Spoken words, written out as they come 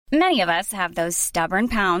Many of us have those stubborn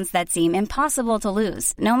pounds that seem impossible to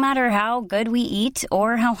lose, no matter how good we eat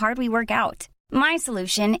or how hard we work out. My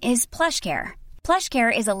solution is PlushCare.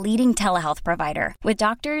 PlushCare is a leading telehealth provider with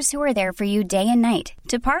doctors who are there for you day and night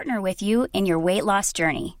to partner with you in your weight loss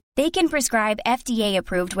journey. They can prescribe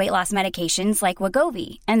FDA-approved weight loss medications like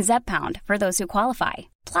Wegovy and Zepbound for those who qualify.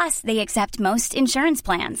 Plus, they accept most insurance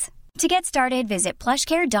plans. To get started, visit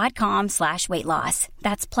plushcare.com/weightloss.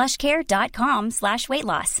 That's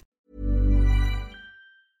plushcare.com/weightloss.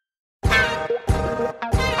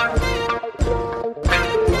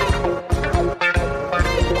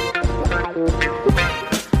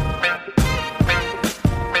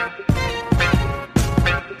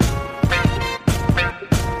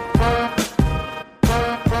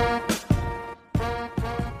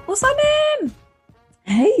 What's our name?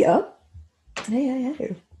 Hey.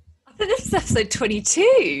 Hey. I think this is episode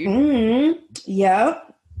 22. Yeah.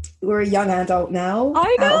 We're a young adult now.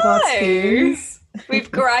 I know. Out of our teens. We've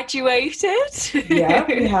graduated. Yeah,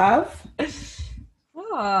 we have.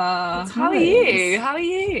 Oh, how are you? How are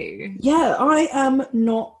you? Yeah, I am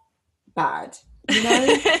not bad. You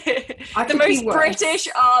know? The most British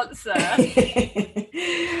answer.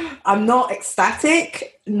 I'm not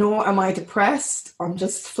ecstatic, nor am I depressed. I'm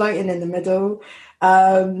just floating in the middle.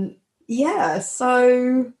 Yeah,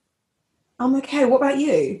 so I'm okay. What about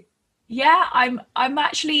you? Yeah, I'm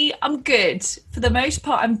good. For the most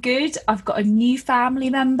part, I'm good. I've got a new family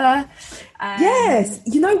member. Yes.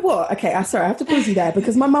 You know what? Okay, sorry, I have to pause you there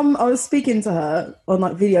because my mum, I was speaking to her on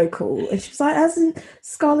like video call and she was like, hasn't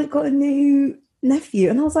Scarlett got a new nephew?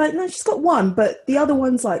 And I was like, no, she's got one, but the other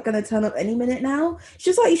one's like going to turn up any minute now.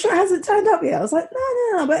 She's like, you sure it hasn't turned up yet? I was like,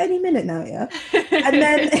 no, but any minute now, yeah.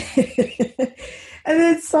 And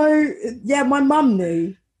then so, yeah, my mum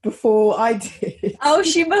knew before I did. Oh,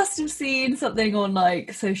 she must have seen something on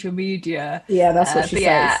like social media. Yeah, that's what she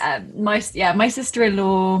says. Yeah, my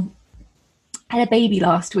sister-in-law had a baby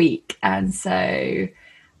last week, and so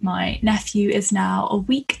my nephew is now a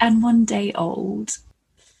week and 1 day old.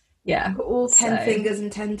 Yeah, all 10 fingers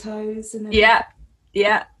and 10 toes, and everything.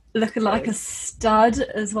 Yeah, looking like a stud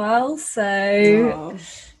as well. So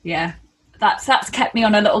yeah, that's kept me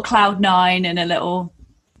on a little cloud 9 and a little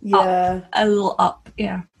up.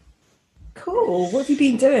 Yeah. Cool. What have you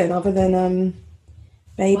been doing other than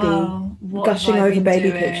baby? Gushing over baby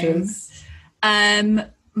pictures. Been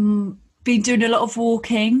doing a lot of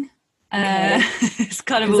walking. Okay. It's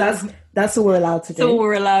kind of that's all we're allowed to do. That's all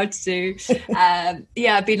we're allowed to do.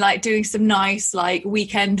 Yeah, I've been like doing some nice like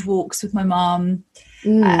weekend walks with my mum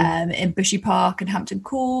in Bushy Park and Hampton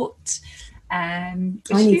Court. I need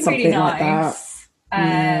something really nice. Like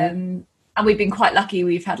that. And we've been quite lucky.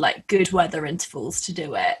 We've had like good weather intervals to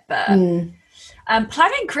do it, but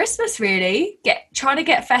planning Christmas really. Trying to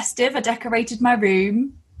get festive. I decorated my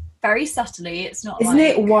room very subtly. It's not. Isn't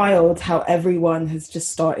it wild how everyone has just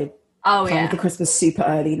started? Planning for Christmas super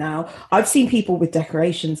early now. I've seen people with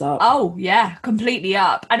decorations up. Oh yeah, completely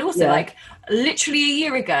up. And also like literally a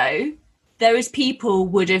year ago, there was people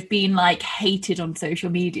would have been like hated on social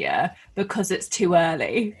media because it's too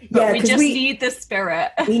early. But we just need the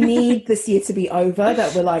spirit. We need this year to be over,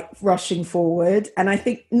 that we're like rushing forward. And I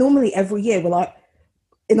think normally every year we're like,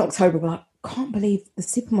 in October, we're like, can't believe the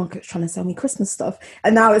supermarket's trying to sell me Christmas stuff.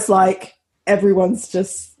 And now it's like, everyone's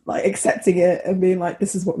just like accepting it and being like,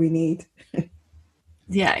 this is what we need.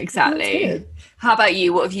 Yeah, exactly. How about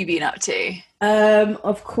you? What have you been up to?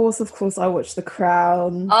 Of course, I watched The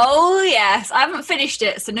Crown. Oh yes, I haven't finished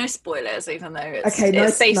it, so no spoilers. Even though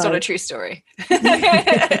it's based on a true story.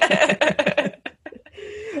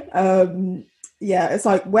 Yeah, it's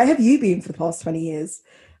like, where have you been for the past 20 years?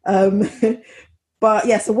 But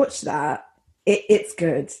yeah, so watch that. It's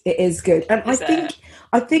good. It is good, and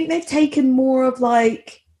I think they've taken more of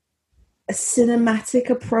like a cinematic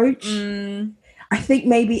approach. I think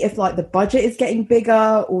maybe if like the budget is getting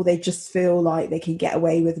bigger, or they just feel like they can get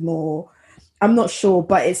away with more, I'm not sure,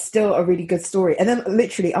 but it's still a really good story. And then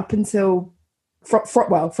literally up until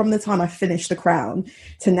from the time I finished The Crown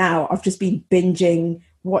to now, I've just been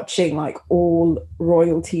watching like all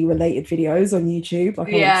royalty related videos on YouTube. Like,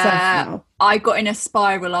 now. I got in a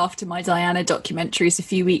spiral after my Diana documentaries a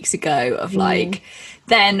few weeks ago of like,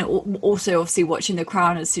 then also obviously watching The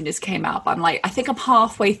Crown as soon as it came out. But I'm like, I think I'm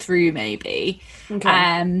halfway through maybe.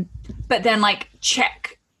 Okay. But then like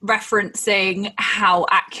check referencing how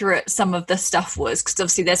accurate some of the stuff was, because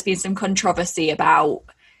obviously there's been some controversy about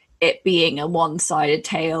it being a one-sided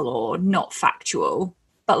tale or not factual.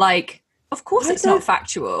 But like, of course it's not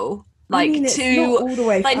factual. Like, I mean, not all the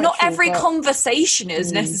way factual, not every conversation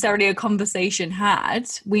is necessarily a conversation had.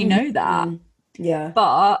 We know that. Yeah.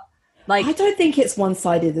 But Like, I don't think it's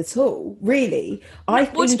one-sided at all, really. Well,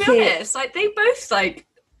 to be honest, like they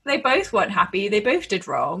both weren't happy. They both did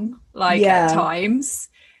wrong, like at times.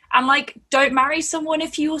 And like, don't marry someone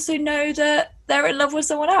if you also know that they're in love with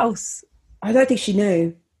someone else. I don't think she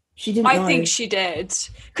knew. She didn't know. I think she did.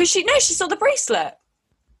 Because she saw the bracelet.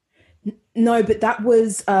 No, but that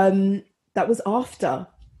was after.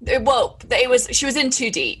 Well, she was in too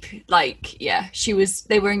deep. Like, yeah,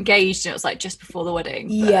 they were engaged and it was like just before the wedding.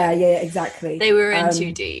 Yeah, exactly. They were in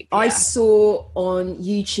too deep. Yeah. I saw on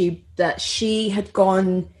YouTube that she had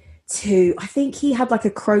gone to, I think he had like a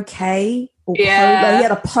croquet or polo. He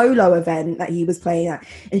had a polo event that he was playing at.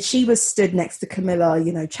 And she was stood next to Camilla,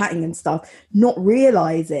 you know, chatting and stuff, not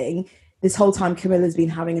realizing this whole time Camilla's been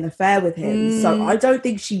having an affair with him. So I don't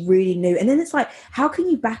think she really knew. And then it's like, how can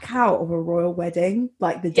you back out of a royal wedding?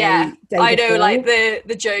 Like the day I know, before? like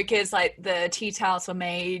the joke is like the tea towels were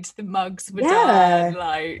made, the mugs were done,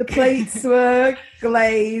 like the plates were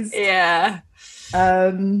glazed. Yeah.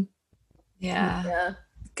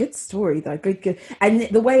 Good story though. Good. And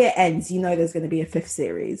the way it ends, you know there's going to be a 5th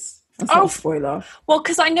series. That's not a spoiler. Well,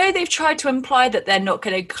 because I know they've tried to imply that they're not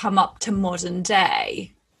going to come up to modern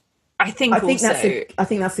day. I think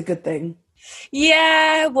that's a good thing.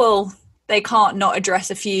 Yeah, well, they can't not address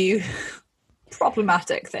a few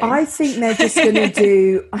problematic things. I think they're just going to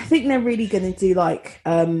do. I think they're really going to do like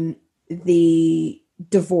the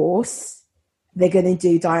divorce. They're going to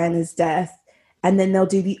do Diana's death, and then they'll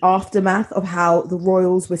do the aftermath of how the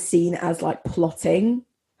royals were seen as like plotting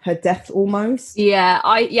her death almost.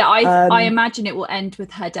 I imagine it will end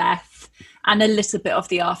with her death and a little bit of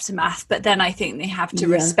the aftermath, but then I think they have to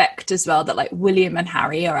respect as well that like William and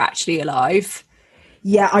Harry are actually alive.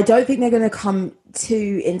 Yeah, I don't think they're going to come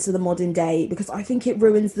into the modern day because I think it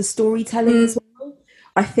ruins the storytelling as well.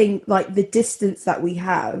 I think like the distance that we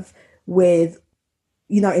have with,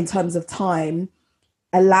 you know, in terms of time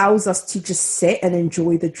allows us to just sit and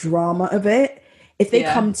enjoy the drama of it. If they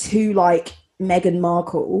come to like Meghan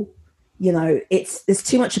Markle, you know, there's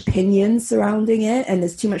too much opinion surrounding it and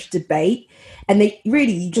there's too much debate. And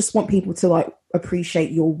you just want people to like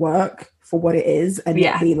appreciate your work for what it is and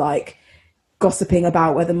not be like gossiping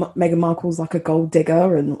about whether Meghan Markle's like a gold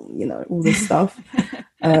digger and, you know, all this stuff.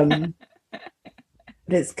 But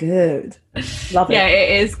it's good. Love it. Yeah,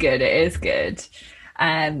 it is good. It is good.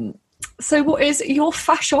 So what is your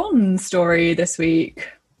fashion story this week?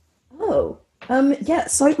 So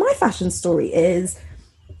my fashion story is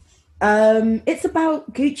it's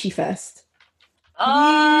about Gucci Fest.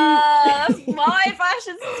 My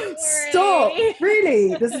fashion story. Stop!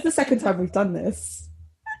 Really? This is the second time we've done this.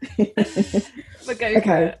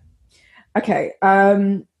 Okay.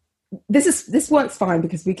 This works fine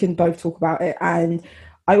because we can both talk about it, and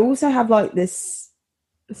I also have like this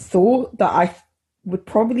thought that I would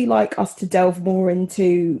probably like us to delve more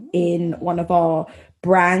into in one of our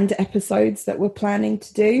brand episodes that we're planning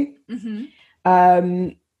to do.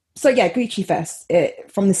 So yeah, Gucci Fest,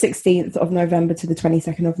 from the 16th of November to the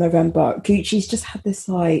 22nd of November. Gucci's just had this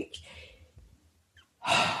like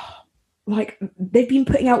they've been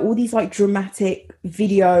putting out all these like dramatic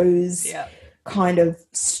videos, kind of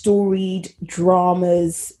storied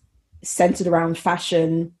dramas centered around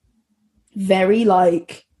fashion, very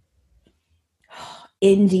like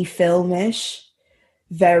indie filmish,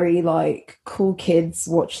 very like cool kids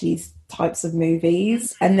watch these types of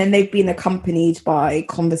movies, and then they've been accompanied by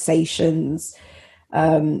conversations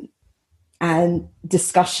and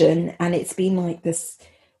discussion, and it's been like this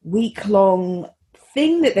week-long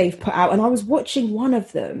thing that they've put out. And I was watching one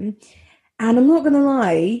of them, and I'm not gonna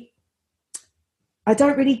lie, I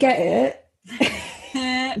don't really get it.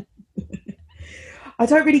 I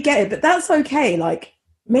don't really get it, but that's okay. Like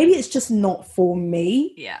maybe it's just not for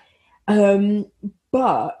me.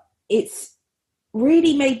 But it's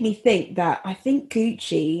really made me think that I think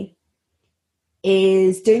Gucci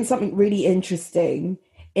is doing something really interesting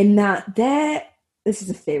in that this is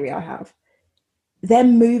a theory I have, they're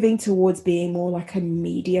moving towards being more like a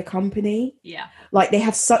media company. Like they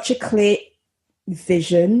have such a clear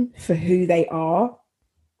vision for who they are,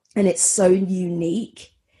 and it's so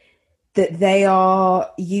unique that they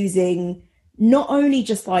are using not only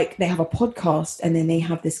just like they have a podcast and then they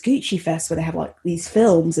have this Gucci Fest where they have like these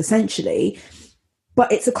films essentially,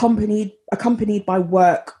 but it's accompanied by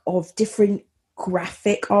work of different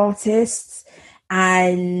graphic artists,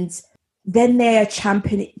 and then they're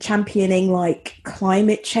championing like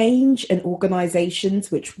climate change and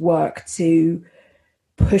organizations which work to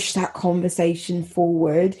push that conversation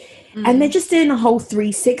forward. And they're just doing a whole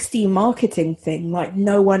 360 marketing thing like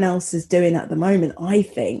no one else is doing at the moment, I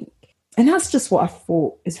think. And that's just what I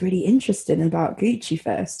thought is really interesting about Gucci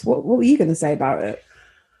Fest. What were you going to say about it?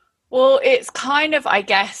 Well, it's kind of, I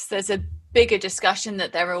guess, there's a bigger discussion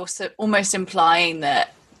that they're also almost implying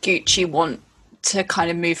that Gucci want to kind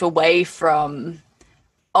of move away from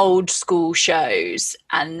old school shows,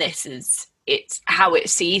 and it's how it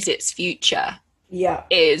sees its future. Yeah,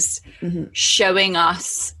 is showing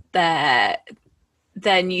us their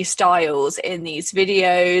new styles in these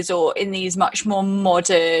videos or in these much more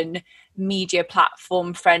modern media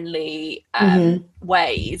platform friendly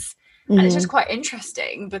ways. And it's just quite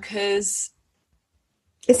interesting because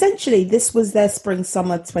essentially this was their spring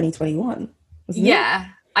summer 2021, wasn't it?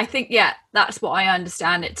 I think that's what I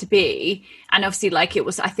understand it to be. And obviously, like, it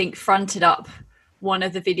was, I think, fronted up one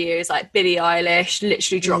of the videos, like Billie Eilish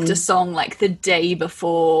literally dropped a song like the day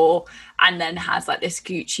before, and then has like this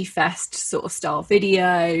Gucci Fest sort of style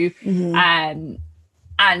video. And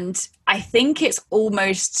I think it's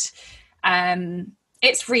almost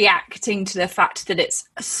it's reacting to the fact that it's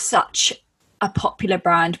such a popular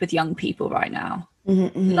brand with young people right now.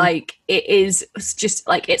 Like, it is just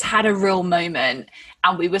like, it's had a real moment,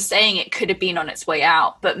 and we were saying it could have been on its way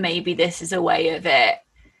out, but maybe this is a way of it,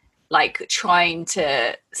 like, trying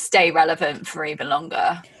to stay relevant for even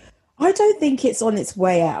longer. I don't think it's on its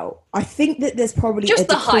way out. I think that there's probably just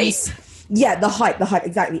the hype. Yeah, the hype,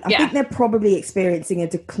 exactly. I think they're probably experiencing a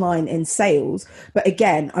decline in sales. But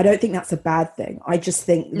again, I don't think that's a bad thing. I just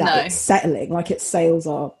think that it's settling, like its sales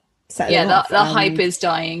are settling. Yeah, the hype is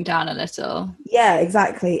dying down a little. Yeah,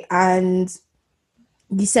 exactly. And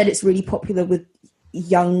you said it's really popular with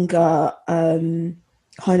younger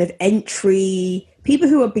kind of entry, people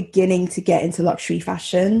who are beginning to get into luxury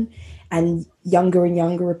fashion, and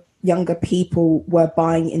younger people were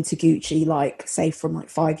buying into Gucci, like, say, from like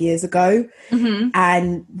 5 years ago.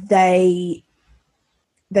 And they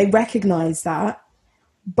recognize that.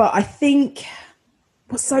 But I think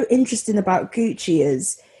what's so interesting about Gucci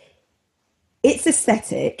is its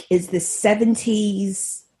aesthetic is the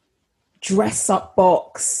 70s dress up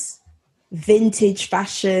box, vintage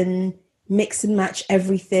fashion, mix and match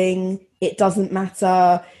everything. It doesn't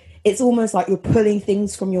matter. It's almost like you're pulling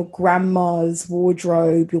things from your grandma's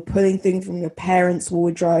wardrobe, you're pulling things from your parents'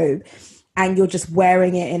 wardrobe, and you're just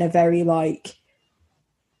wearing it in a very like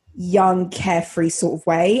young, carefree sort of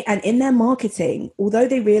way. And in their marketing, although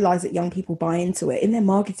they realize that young people buy into it, in their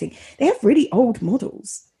marketing, they have really old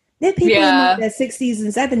models. They're people in like their 60s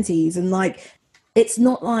and 70s. And like, it's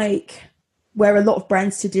not like where a lot of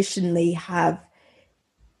brands traditionally have,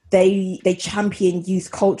 they champion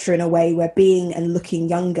youth culture in a way where being and looking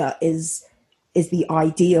younger is the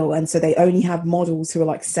ideal. And so they only have models who are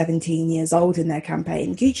like 17 years old in their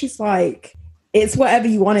campaign. Gucci's like, it's whatever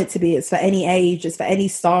you want it to be. It's for any age, it's for any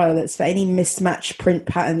style, it's for any mismatched print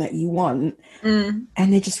pattern that you want. And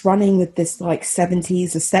they're just running with this like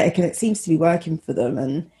 70s aesthetic, and it seems to be working for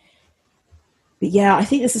them. But yeah, I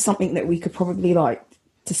think this is something that we could probably like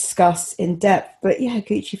discuss in depth. But yeah,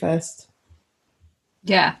 Gucci Fest.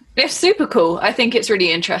 Yeah, it's super cool. I think it's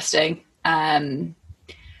really interesting. And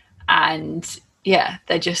yeah,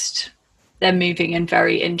 they're moving in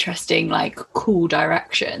very interesting, like, cool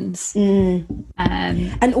directions.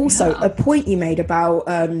 And also a point you made about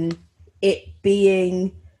it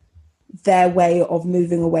being their way of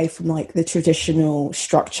moving away from like the traditional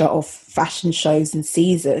structure of fashion shows and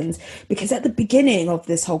seasons, because at the beginning of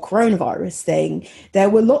this whole coronavirus thing, there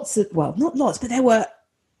were lots of, well, not lots, but there were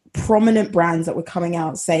prominent brands that were coming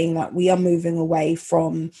out saying that we are moving away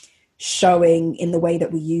from showing in the way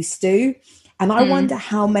that we used to. And I wonder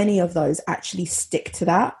how many of those actually stick to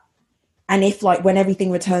that. And if, like, when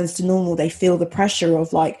everything returns to normal, they feel the pressure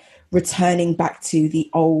of like returning back to the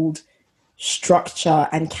old structure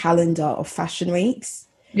and calendar of fashion weeks.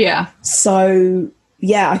 Yeah. So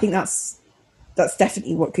yeah, I think that's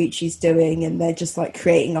definitely what Gucci's doing. And they're just like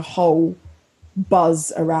creating a whole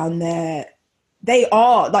buzz around they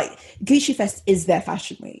are like, Gucci Fest is their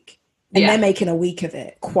fashion week, and they're making a week of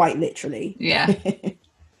it, quite literally. Yeah.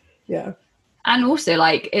 Yeah. And also,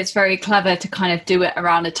 like, it's very clever to kind of do it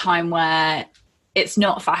around a time where it's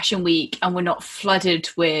not fashion week and we're not flooded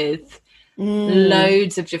with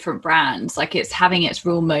loads of different brands. Like, it's having its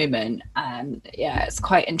real moment. And yeah, it's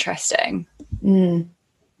quite interesting.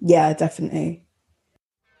 Yeah, definitely.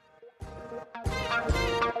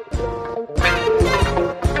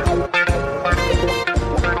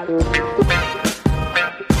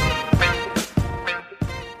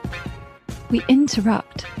 We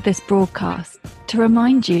interrupt this broadcast to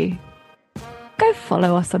remind you, go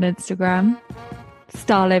follow us on Instagram,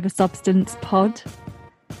 Style Over Substance Pod.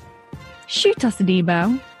 Shoot us an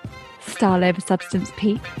email,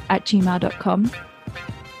 styleoversubstancepeak@gmail.com.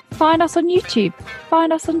 Find us on YouTube.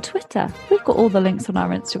 Find us on Twitter. We've got all the links on our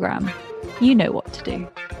Instagram. You know what to do.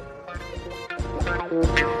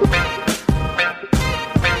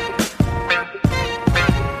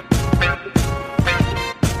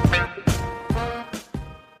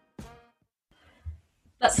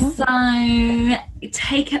 So,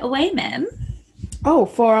 take it away, Mim. Oh,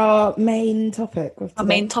 for our main topic. Our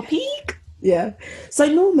main topic? Yeah. So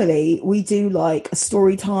normally we do like a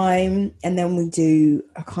story time and then we do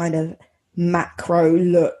a kind of macro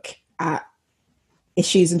look at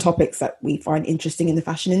issues and topics that we find interesting in the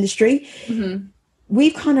fashion industry. Mm-hmm.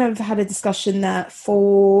 We've kind of had a discussion that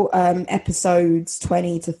for episodes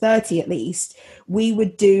 20 to 30 at least, we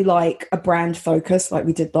would do like a brand focus like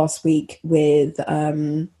we did last week with,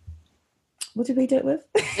 what did we do it with?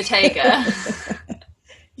 Bottega.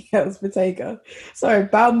 Yeah, it was Bottega. Sorry,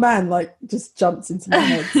 Bound Man like just jumped into my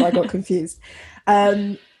head, so I got confused.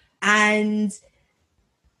 And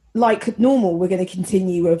like normal, we're going to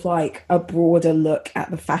continue with like a broader look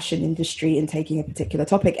at the fashion industry and taking a particular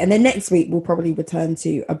topic. And then next week, we'll probably return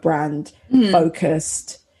to a brand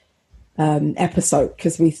focused episode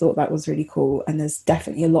because we thought that was really cool. And there's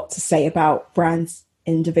definitely a lot to say about brands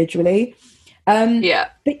individually.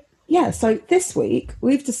 But yeah, so this week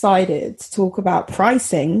we've decided to talk about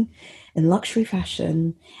pricing in luxury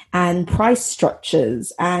fashion and price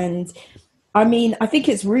structures. And I mean, I think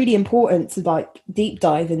it's really important to like deep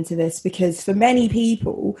dive into this because for many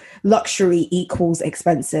people, luxury equals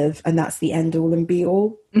expensive and that's the end all and be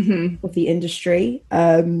all of the industry.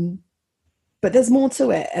 But there's more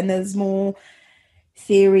to it and there's more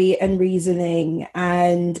theory and reasoning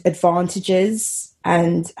and advantages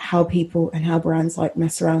and how people and how brands like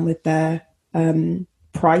mess around with their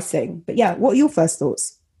pricing. But yeah, what are your first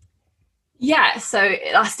thoughts? Yeah, so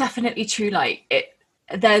that's definitely true. Like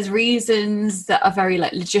there's reasons that are very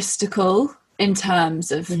like logistical in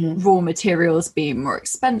terms of raw materials being more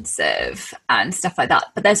expensive and stuff like that.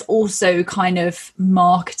 But there's also kind of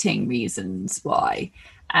marketing reasons why.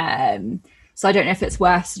 So I don't know if it's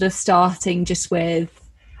worth sort of starting just with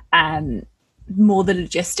more the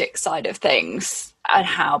logistics side of things and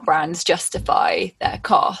how brands justify their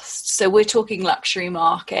costs. So we're talking luxury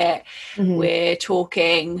market. We're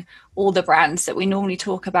talking all the brands that we normally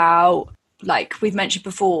talk about. Like we've mentioned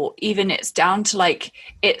before, even it's down to like,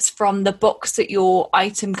 it's from the box that your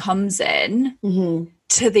item comes in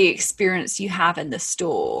to the experience you have in the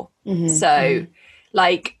store. So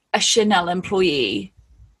like a Chanel employee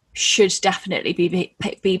should definitely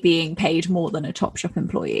be being paid more than a Topshop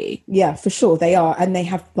employee. Yeah, for sure. They are. And they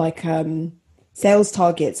have like sales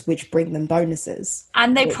targets which bring them bonuses.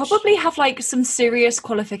 And they probably have like some serious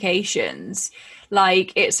qualifications.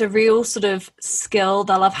 Like it's a real sort of skill.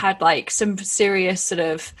 They'll have had like some serious sort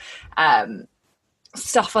of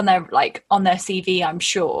stuff on their CV, I'm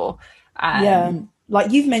sure. Yeah,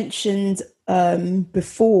 like you've mentioned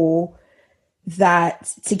before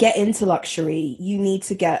that to get into luxury, you need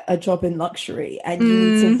to get a job in luxury and you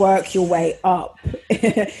need to work your way up.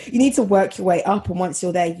 You need to work your way up. And once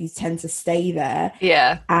you're there, you tend to stay there.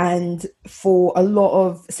 Yeah. And for a lot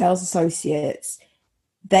of sales associates,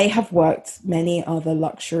 they have worked many other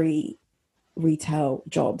luxury retail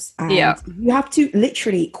jobs. And you have to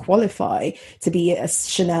literally qualify to be a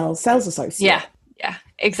Chanel sales associate. Yeah,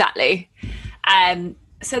 exactly.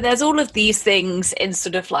 So there's all of these things in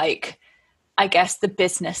sort of like, I guess, the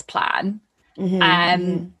business plan.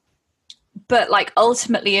 But like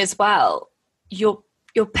ultimately as well, you're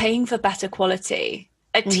paying for better quality.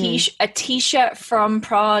 A t-shirt from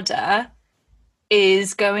Prada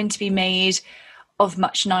is going to be made of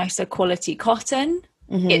much nicer quality cotton.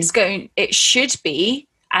 It should be,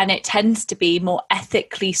 and it tends to be more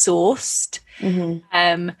ethically sourced.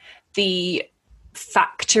 The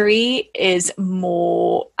factory is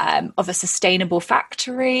more of a sustainable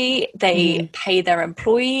factory. They pay their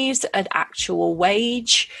employees an actual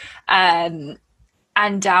wage, and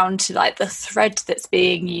down to like the thread that's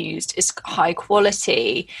being used is high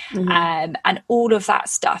quality, and all of that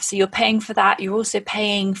stuff. So you're paying for that. You're also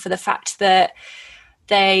paying for the fact that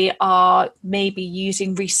they are maybe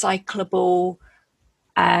using recyclable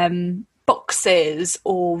boxes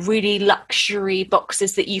or really luxury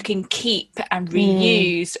boxes that you can keep and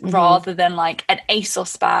reuse rather than like an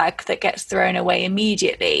ASOS bag that gets thrown away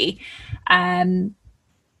immediately.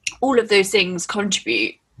 All of those things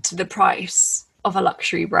contribute to the price of a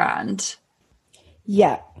luxury brand.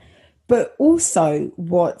 Yeah, but also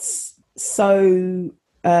what's so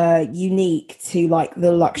unique to like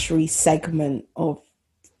the luxury segment of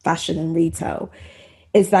fashion and retail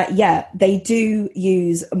is that, yeah, they do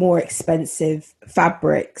use more expensive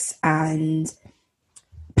fabrics and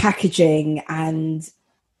packaging and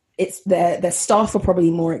it's their staff are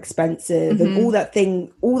probably more expensive, and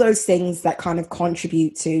all those things that kind of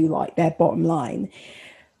contribute to like their bottom line.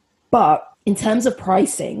 But in terms of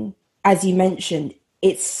pricing, as you mentioned,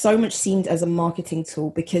 it's so much seen as a marketing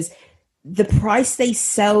tool, because the price they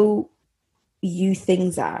sell you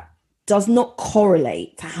things at does not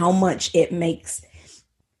correlate to how much it makes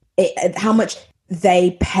it, how much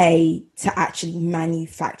they pay to actually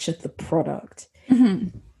manufacture the product.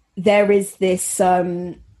 There is this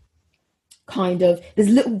kind of, there's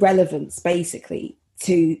little relevance basically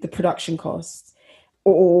to the production costs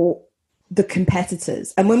or the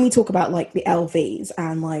competitors. And when we talk about like the LVs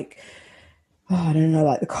and like, I don't know,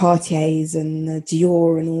 like the Cartiers and the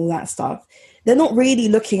Dior and all that stuff, they're not really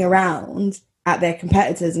looking around at their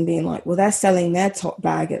competitors and being like, well, they're selling their top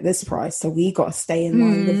bag at this price, so we got to stay in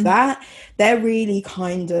line with that. They're really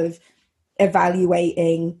kind of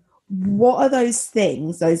evaluating what are those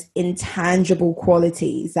things, those intangible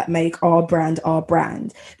qualities that make our brand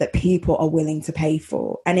that people are willing to pay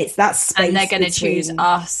for. And it's that space. And they're going to choose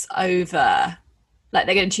us over, like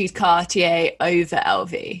they're going to choose Cartier over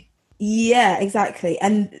LV. Yeah, exactly.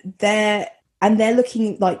 And they're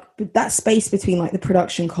looking like that space between like the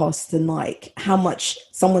production costs and like how much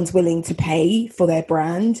someone's willing to pay for their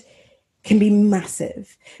brand can be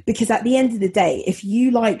massive. Because at the end of the day, if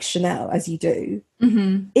you like Chanel as you do,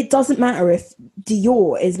 it doesn't matter if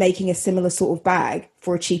Dior is making a similar sort of bag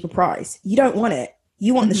for a cheaper price. You don't want it.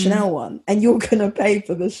 You want the Chanel one, and you're going to pay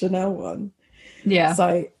for the Chanel one. Yeah.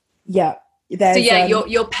 So yeah.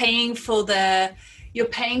 You're paying for the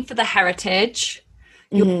heritage.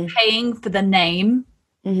 You're paying for the name.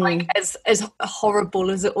 Like as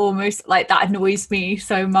horrible as it almost, like that annoys me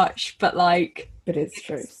so much, but it's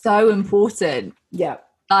true. So important. Yeah.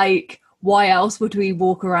 Like, why else would we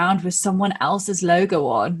walk around with someone else's logo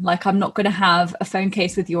on? Like, I'm not going to have a phone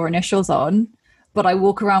case with your initials on, but I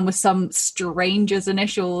walk around with some stranger's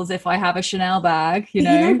initials if I have a Chanel bag, you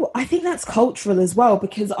know? I think that's cultural as well,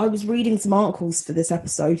 because I was reading some articles for this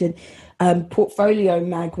episode, and Portfolio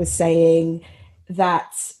Mag was saying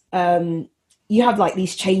that you have like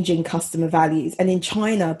these changing customer values, and in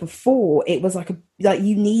China before it was like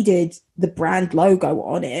you needed the brand logo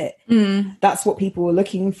on it. That's what people were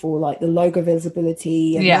looking for, like the logo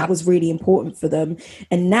visibility, and that was really important for them.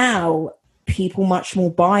 And now people much more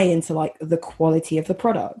buy into like the quality of the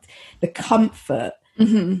product, the comfort,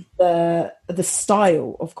 the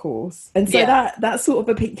style, of course. And so that's sort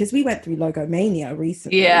of because we went through logo mania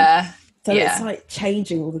recently. So it's like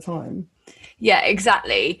changing all the time. Yeah,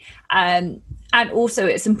 exactly. And also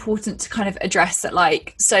it's important to kind of address that,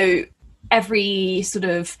 like, so every sort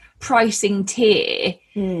of pricing tier,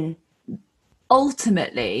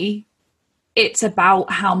 ultimately it's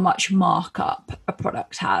about how much markup a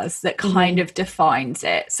product has that kind of defines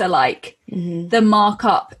it. So like the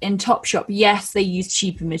markup in Topshop, yes, they use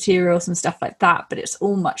cheaper materials and stuff like that, but it's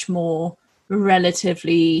all much more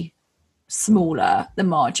relatively smaller, the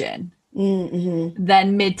margin.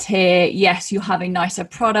 Then mid-tier, yes, you're having nicer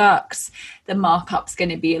products, the markup's going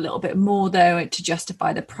to be a little bit more though to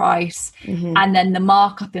justify the price. And then the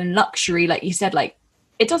markup in luxury, like you said, like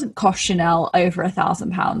it doesn't cost Chanel over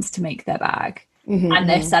 £1,000 to make their bag, and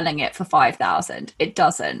they're selling it for 5,000. It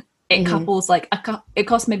doesn't. It couples like it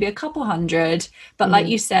costs maybe a couple hundred, but like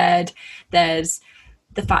you said, there's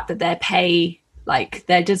the fact that they pay like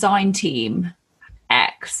their design team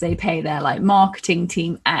X, they pay their like marketing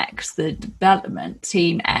team X, the development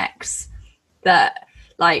team X, that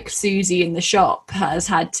like Susie in the shop has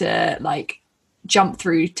had to like jump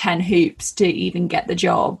through 10 hoops to even get the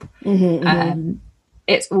job.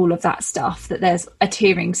 It's all of that stuff, that there's a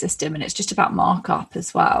tiering system, and it's just about markup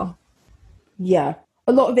as well. Yeah,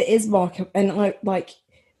 a lot of it is markup, and like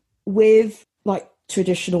with like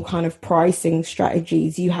traditional kind of pricing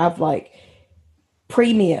strategies, you have like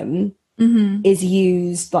premium is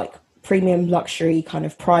used, like premium luxury kind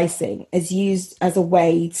of pricing is used as a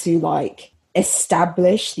way to like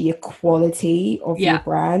establish the equality of your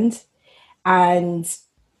brand, and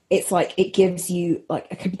it's like it gives you like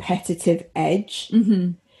a competitive edge.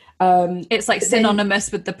 It's like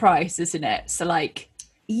synonymous with the price, isn't it? So like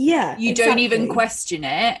you don't even question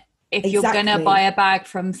it. If you're gonna buy a bag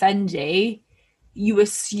from Fendi, you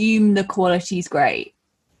assume the quality's great.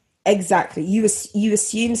 Exactly. You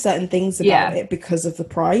assume certain things about it because of the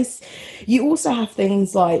price. You also have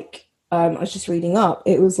things like, I was just reading up,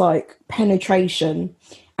 it was like penetration,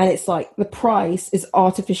 and it's like the price is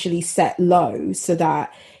artificially set low so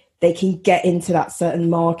that they can get into that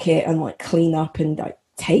certain market and like clean up and like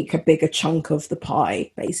take a bigger chunk of the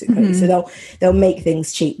pie, basically. So they'll make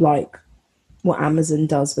things cheap, like what Amazon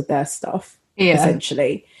does with their stuff,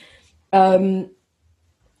 essentially.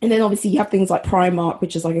 And then obviously you have things like Primark,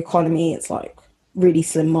 which is like economy. It's like really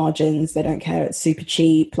slim margins. They don't care. It's super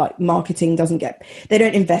cheap. Like marketing they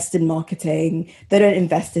don't invest in marketing. They don't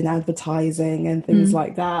invest in advertising and things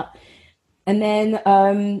like that. And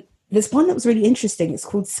then there's one that was really interesting. It's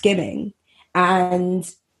called skimming. And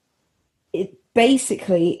it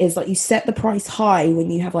basically is like you set the price high when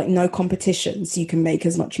you have like no competition, so you can make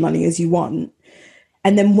as much money as you want.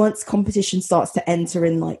 And then once competition starts to enter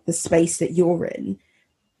in like the space that you're in,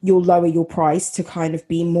 you'll lower your price to kind of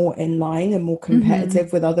be more in line and more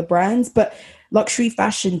competitive with other brands. But luxury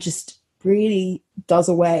fashion just really does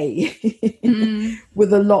away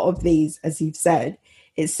with a lot of these, as you've said.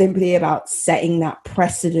 It's simply about setting that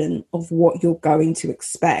precedent of what you're going to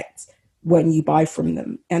expect when you buy from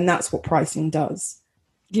them. And that's what pricing does.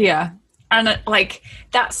 Yeah. And like,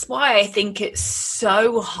 that's why I think it's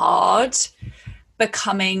so hard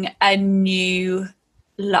becoming a new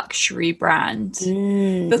luxury brand,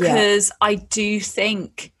 because I do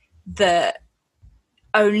think that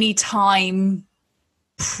only time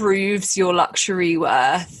proves your luxury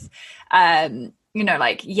worth. You know,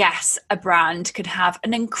 like, yes, a brand could have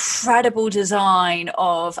an incredible design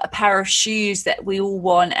of a pair of shoes that we all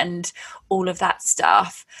want and all of that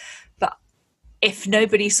stuff, but if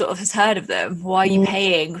nobody sort of has heard of them, why are you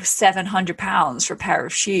paying £700 for a pair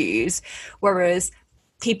of shoes? Whereas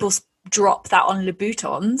people drop that on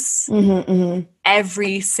Louboutins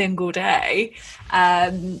every single day.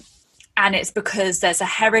 And it's because there's a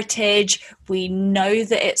heritage. We know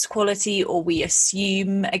that it's quality, or we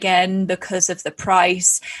assume, again, because of the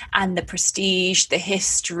price and the prestige, the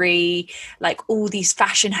history, like all these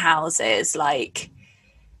fashion houses, like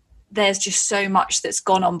there's just so much that's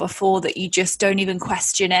gone on before that you just don't even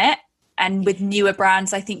question it. And with newer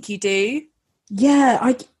brands, I think you do.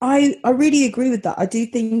 Yeah, I really agree with that. I do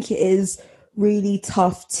think it is really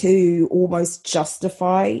tough to almost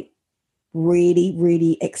justify really,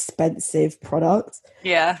 really expensive products.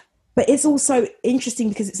 Yeah. But it's also interesting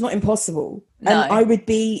because it's not impossible. No. And I would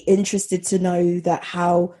be interested to know that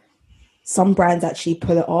how some brands actually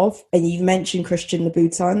pull it off. And you've mentioned Christian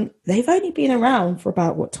Louboutin. They've only been around for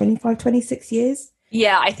about, 25, 26 years?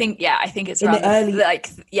 Yeah, I think it's around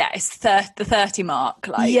it's the 30 mark.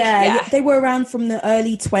 Like, yeah, they were around from the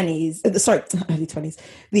early 20s. Early 20s,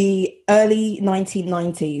 the early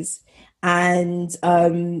 1990s.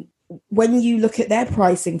 And when you look at their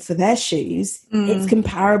pricing for their shoes, it's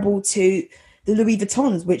comparable to the Louis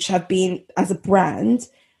Vuittons, which have been, as a brand,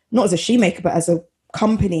 not as a shoemaker, but as a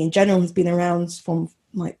company in general, has been around from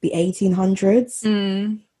like the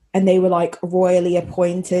 1800s. And they were like royally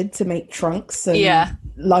appointed to make trunks and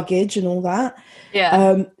luggage and all that.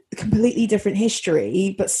 Yeah. Completely different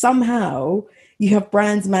history, but somehow you have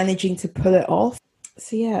brands managing to pull it off.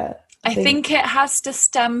 So yeah. I think it has to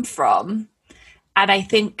stem from, and I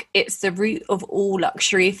think it's the root of all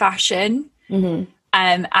luxury fashion.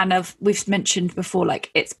 And we've mentioned before,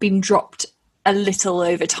 like, it's been dropped a little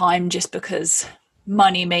over time just because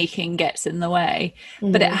money making gets in the way.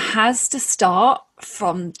 But it has to start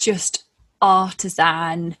from just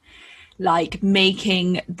artisan, like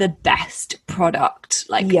making the best product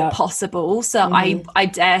possible. So I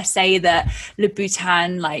dare say that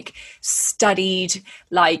Louboutin like studied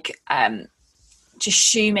like just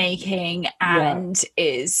shoemaking and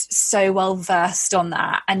is so well versed on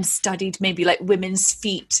that, and studied maybe like women's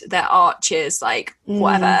feet, their arches, like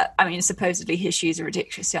whatever. I mean, supposedly his shoes are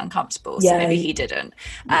ridiculously uncomfortable, so maybe he didn't.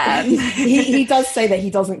 He does say that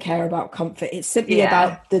he doesn't care about comfort. It's simply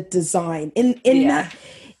about the design.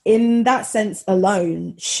 In that sense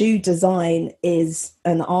alone, shoe design is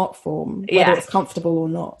an art form, whether it's comfortable or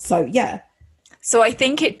not. So So I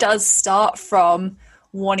think it does start from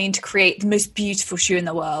wanting to create the most beautiful shoe in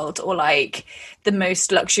the world, or like the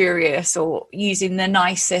most luxurious, or using the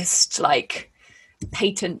nicest like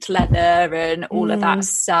patent leather and all of that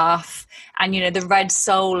stuff. And, you know, the red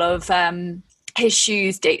sole of his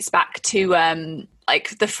shoes dates back to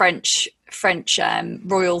like the French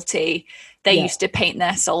royalty. They used to paint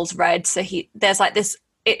their soles red. So there's like this,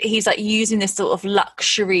 he's like using this sort of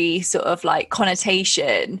luxury sort of like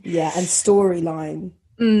connotation. Yeah, and storyline.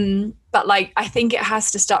 But like, I think it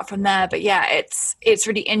has to start from there. But yeah, it's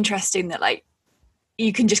really interesting that like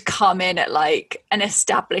you can just come in at like an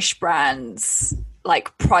established brand's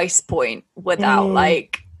like price point without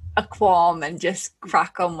like a qualm and just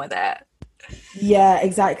crack on with it. Yeah,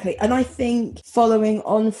 exactly. And I think following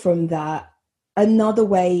on from that, another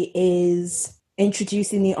way is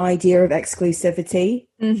introducing the idea of exclusivity.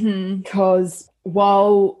 Because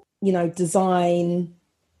while, you know, design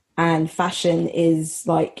and fashion is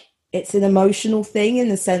like, it's an emotional thing in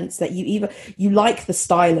the sense that you like the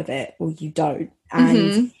style of it or you don't.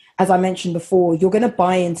 And as I mentioned before, you're going to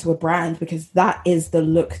buy into a brand because that is the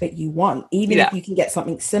look that you want. Even if you can get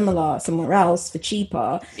something similar somewhere else for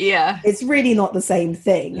cheaper, it's really not the same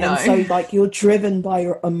thing. No. And so like you're driven by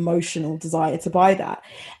your emotional desire to buy that.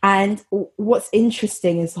 And what's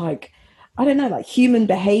interesting is like, I don't know, like human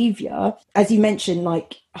behavior, as you mentioned,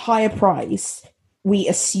 like higher price, we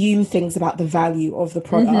assume things about the value of the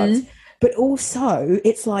product, but also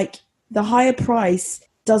it's like the higher price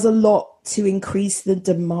does a lot to increase the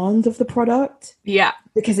demand of the product. Yeah.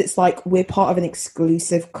 Because it's like we're part of an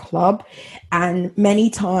exclusive club. And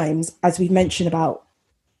many times, as we've mentioned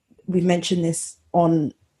this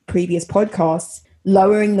on previous podcasts,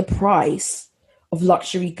 lowering the price of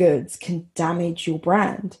luxury goods can damage your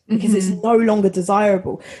brand because it's no longer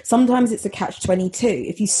desirable. Sometimes it's a catch-22.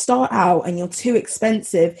 If you start out and you're too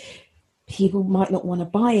expensive, people might not want to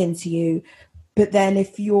buy into you. But then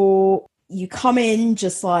if you come in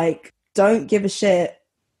just like, don't give a shit,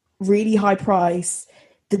 really high price,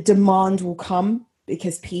 the demand will come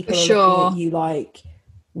because people are looking at you like,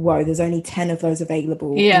 whoa, there's only 10 of those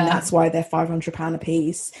available. And that's why they're £500 a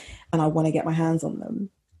piece and I want to get my hands on them.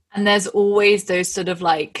 And there's always those sort of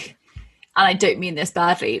like, and I don't mean this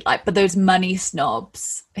badly, like, but those money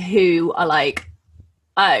snobs who are like,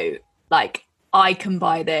 oh, like, I can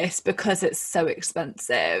buy this because it's so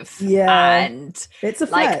expensive. Yeah. And it's a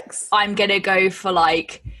flex. Like, I'm going to go for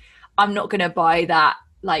like, I'm not going to buy that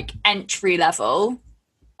like entry level.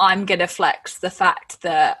 I'm going to flex the fact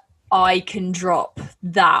that I can drop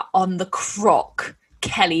that on the Croc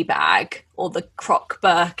Kelly bag or the Croc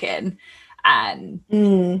Birkin and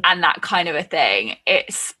that kind of a thing.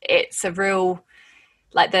 It's a real,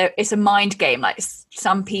 like it's a mind game. Like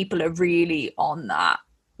some people are really on that.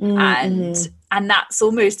 And that's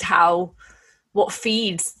almost what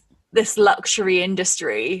feeds this luxury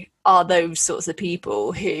industry are those sorts of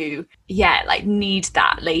people who like need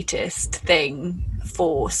that latest thing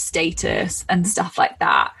for status and stuff like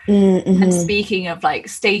that. And speaking of like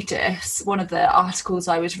status, one of the articles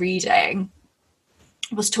I was reading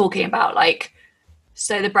was talking about like,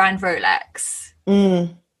 so the brand Rolex,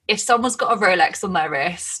 if someone's got a Rolex on their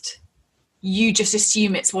wrist, you just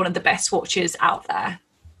assume it's one of the best watches out there.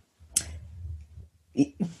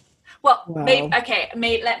 Well, wow.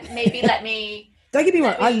 maybe let me. Don't get me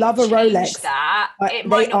wrong. I love a Rolex. That it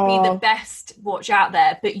might not be the best watch out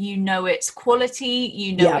there, but you know its quality,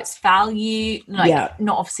 you know its value. Like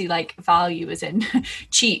not obviously like value as in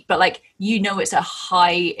cheap, but like you know it's a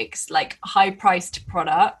high priced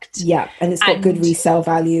product. Yeah, and it's got good resale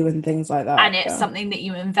value and things like that. And it's something that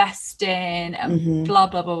you invest in, and blah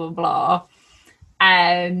blah blah blah blah.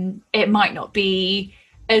 It might not be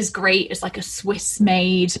as great as like a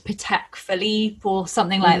Swiss-made Patek Philippe or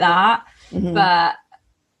something like that, but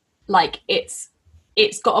like it's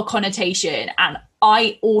got a connotation, and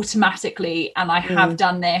I automatically, and I have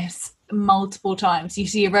done this multiple times, you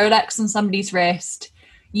see a Rolex on somebody's wrist,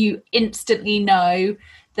 you instantly know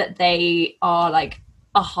that they are like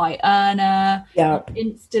a high earner. You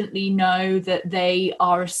instantly know that they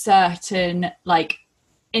are a certain like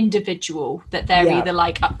individual, that they're either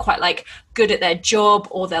like quite like good at their job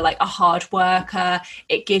or they're like a hard worker.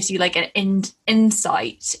 It gives you like an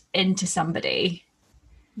insight into somebody.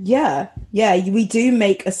 We do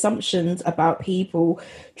make assumptions about people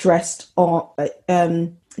dressed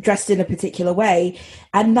in a particular way,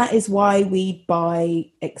 and that is why we buy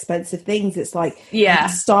expensive things. It's like you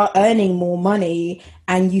start earning more money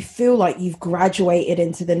and you feel like you've graduated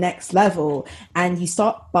into the next level, and you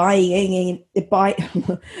start buying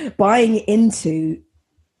into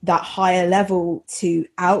that higher level to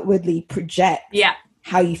outwardly project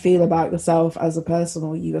how you feel about yourself as a person,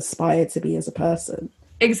 or you aspire to be as a person.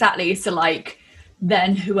 Exactly. So like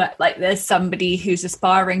then there's somebody who's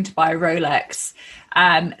aspiring to buy a Rolex,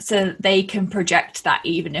 so they can project that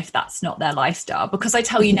even if that's not their lifestyle. Because I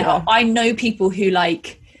tell you now, I know people who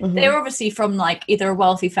like, they're obviously from like either a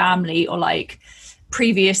wealthy family or like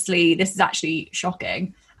previously, this is actually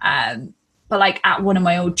shocking, but like at one of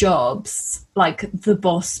my old jobs, like the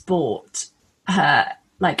boss bought her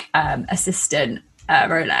like assistant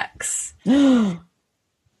Rolex.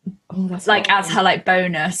 That's like as her like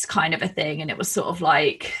bonus kind of a thing, and it was sort of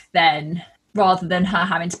like, then rather than her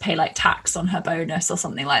having to pay like tax on her bonus or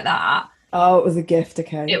something like that, it was a gift.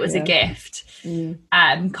 It was a gift,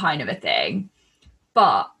 kind of a thing.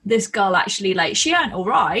 But this girl actually, like, she earned all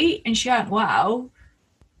right and she earned well,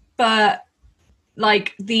 but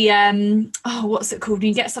like the what's it called when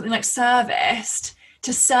you get something like serviced,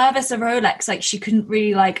 to service a Rolex, like she couldn't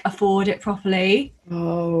really like afford it properly.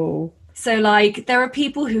 So like there are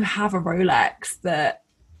people who have a Rolex that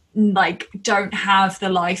like don't have the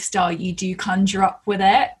lifestyle you do conjure up with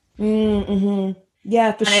it. Mm-hmm.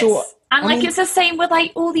 Yeah, for sure. And like, it's the same with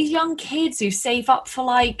like all these young kids who save up for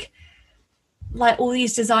like all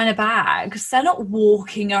these designer bags. They're not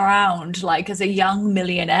walking around like as a young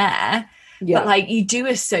millionaire, but like you do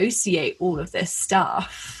associate all of this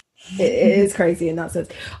stuff. It is crazy in that sense.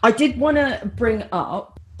 I did want to bring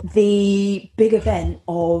up the big event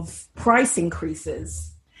of price increases.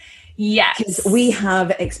 Yes. Because we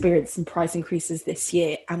have experienced some price increases this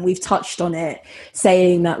year, and we've touched on it,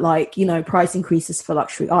 saying that, like, you know, price increases for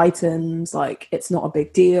luxury items, like, it's not a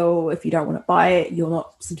big deal. If you don't want to buy it, you're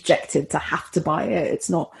not subjected to have to buy it. It's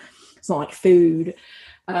not like food.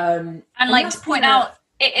 And like, to point out,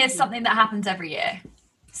 it is something that happens every year.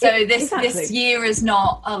 So this year is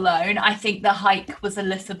not alone. I think the hike was a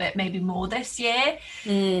little bit maybe more this year,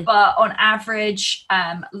 but on average,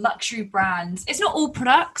 luxury brands, it's not all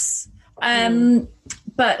products,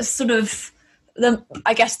 but sort of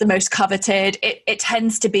I guess the most coveted, it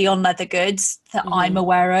tends to be on leather goods that I'm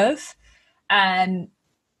aware of.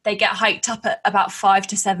 They get hiked up at about 5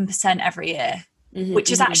 to 7% every year, which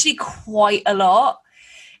is actually quite a lot.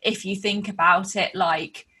 If you think about it,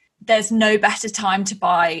 like, there's no better time to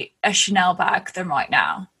buy a Chanel bag than right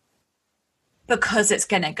now, because it's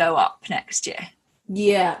going to go up next year.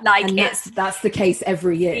 Yeah. Like, and that's the case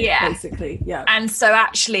every year, basically. Yeah. And so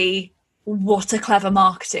actually, what a clever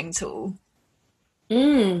marketing tool.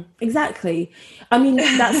 Exactly. I mean,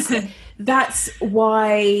 that's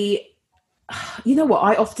why, you know what,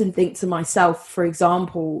 I often think to myself, for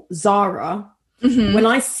example, Zara, when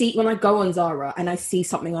I go on Zara and I see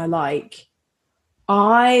something I like,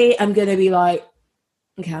 I am going to be like,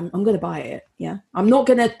 okay, I'm going to buy it. Yeah. I'm not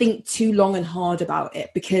going to think too long and hard about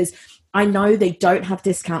it, because I know they don't have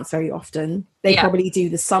discounts very often. They probably do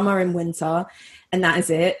the summer and winter, and that is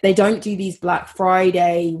it. They don't do these Black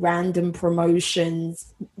Friday random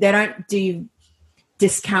promotions. They don't do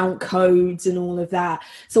discount codes and all of that.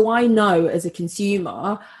 So I know, as a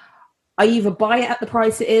consumer, I either buy it at the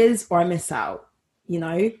price it is or I miss out, you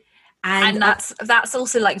know? And that's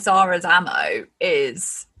also like Zara's ammo,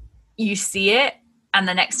 is you see it and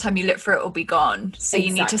the next time you look for it will be gone. So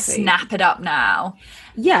you need to snap it up now.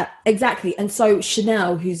 Yeah, exactly. And so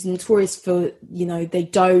Chanel, who's notorious for, you know, you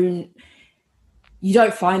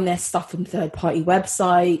don't find their stuff on third-party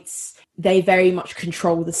websites. They very much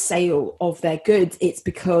control the sale of their goods. It's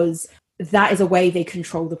because that is a way they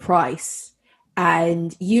control the price.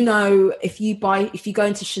 And, you know, if you go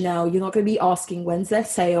into Chanel, you're not going to be asking when's their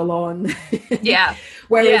sale on. Yeah.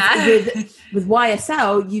 Whereas with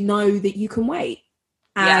YSL, you know that you can wait,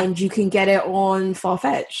 and you can get it on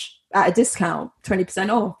Farfetch at a discount, 20%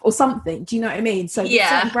 off or something. Do you know what I mean? So and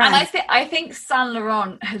I think Saint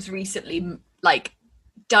Laurent has recently like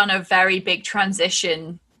done a very big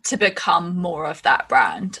transition to become more of that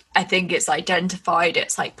brand. I think it's identified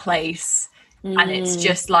its like place. And it's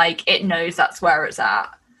just like, it knows that's where it's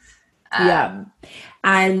at.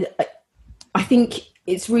 And I think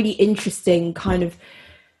it's really interesting, kind of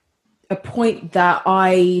a point that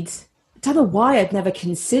I don't know why I'd never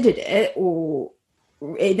considered it, or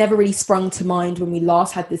it never really sprung to mind when we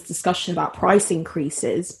last had this discussion about price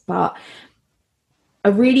increases. But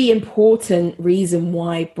a really important reason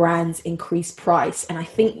why brands increase price, and I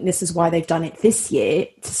think this is why they've done it this year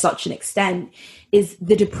to such an extent, is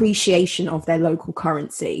the depreciation of their local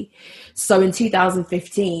currency. So in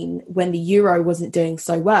 2015, when the euro wasn't doing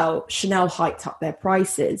so well, Chanel hiked up their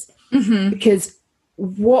prices, because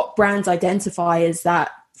what brands identify is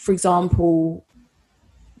that, for example,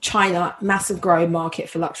 China, massive growing market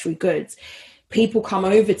for luxury goods, people come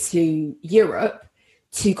over to Europe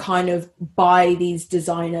to kind of buy these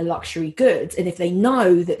designer luxury goods. And if they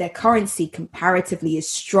know that their currency comparatively is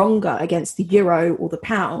stronger against the euro or the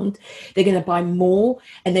pound, they're going to buy more,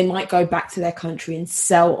 and they might go back to their country and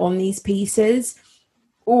sell on these pieces,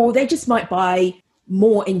 or they just might buy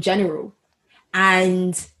more in general.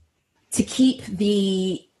 And to keep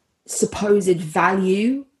the supposed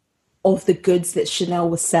value of the goods that Chanel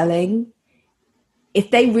was selling,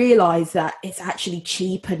 if they realize that it's actually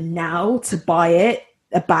cheaper now to buy it,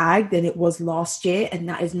 a bag, than it was last year, and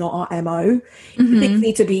that is not our MO. Things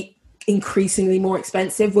need to be increasingly more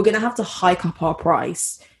expensive. We're going to have to hike up our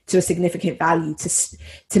price to a significant value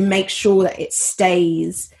to make sure that it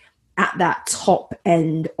stays at that top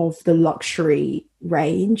end of the luxury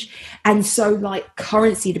range. And so, like,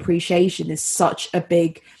 currency depreciation is such a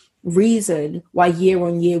big reason why year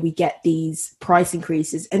on year we get these price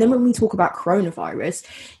increases. And then when we talk about coronavirus,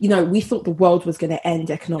 you know, we thought the world was going to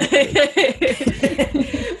end economically.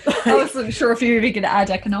 I wasn't sure if you were even going to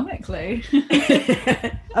add economically.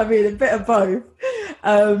 I mean, a bit of both.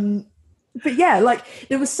 But yeah, like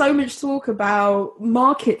there was so much talk about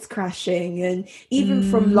markets crashing, and even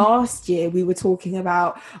from last year we were talking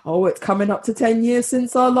about, oh, it's coming up to 10 years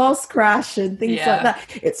since our last crash and things like that.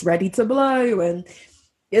 It's ready to blow, and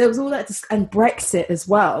there was all that, and Brexit as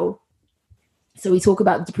well. So we talk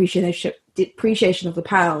about the depreciation of the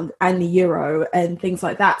pound and the euro and things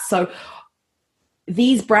like that. So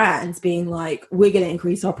these brands being like, we're going to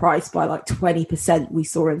increase our price by like 20%, we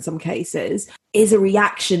saw in some cases, is a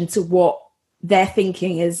reaction to what they're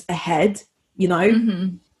thinking is ahead, you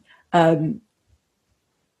know?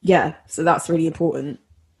 Yeah, so that's really important.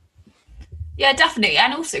 Yeah, definitely.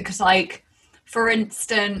 And also because, like, for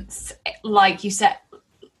instance, like you said,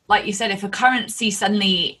 if a currency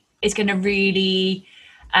suddenly is going to really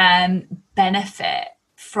benefit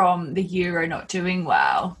from the euro not doing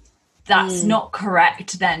well, that's not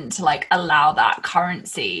correct then to like allow that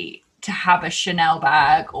currency to have a Chanel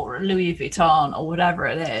bag or a Louis Vuitton or whatever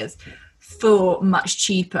it is for much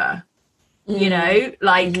cheaper. You know,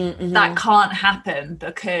 like that can't happen,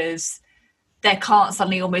 because there can't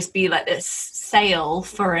suddenly almost be like this sale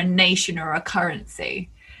for a nation or a currency.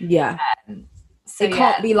 Yeah. So it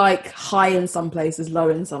can't be like high in some places, low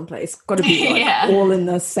in some places. It's got to be like all in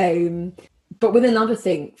the same. But with another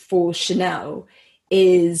thing for Chanel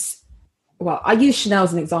is, well, I use Chanel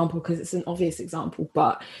as an example because it's an obvious example,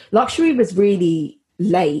 but luxury was really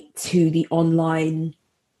late to the online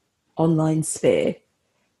sphere.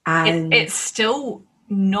 And it's still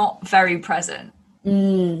not very present.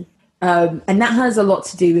 And that has a lot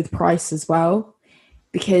to do with price as well,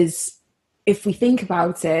 because if we think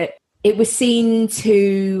about it, it was seen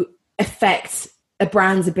to affect a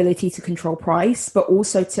brand's ability to control price, but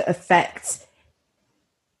also to affect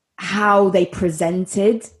how they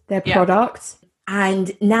presented their product.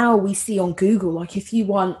 And now we see on Google, like if you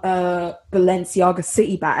want a Balenciaga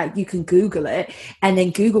City bag, you can Google it, and then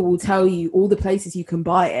Google will tell you all the places you can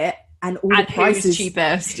buy it and all the prices. Who's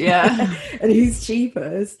cheapest, yeah. And who's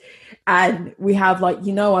cheapest. And we have like,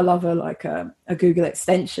 you know, I love a Google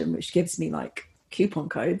extension, which gives me like coupon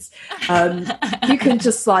codes. You can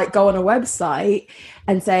just like go on a website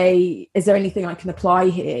and say, is there anything I can apply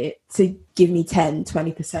here to give me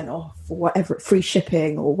 10-20% off or whatever, free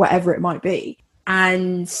shipping or whatever it might be.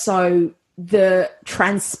 And so the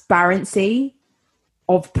transparency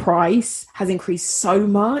of price has increased so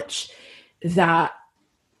much that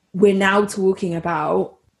we're now talking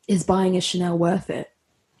about, is buying a Chanel worth it?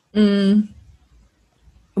 And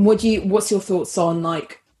what's your thoughts on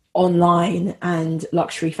like online and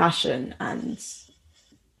luxury fashion? And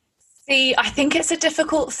see, I think it's a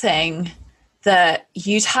difficult thing that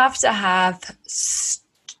you'd have to have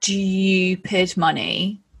stupid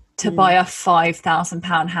money to buy a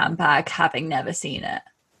 £5,000 handbag having never seen it.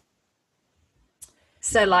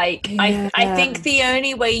 So like, I think the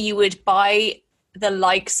only way you would buy the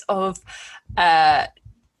likes of a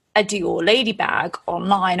Dior lady bag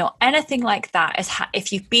online or anything like that is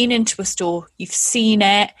if you've been into a store, you've seen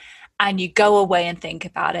it, and you go away and think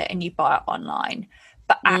about it and you buy it online.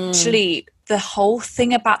 But actually, the whole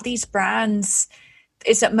thing about these brands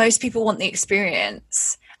is that most people want the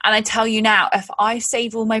experience. And I tell you now, if I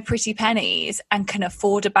save all my pretty pennies and can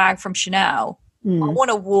afford a bag from Chanel, I want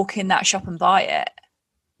to walk in that shop and buy it.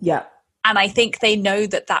 Yeah. And I think they know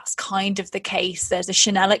that that's kind of the case. There's a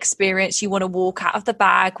Chanel experience. You want to walk out of the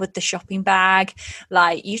bag with the shopping bag.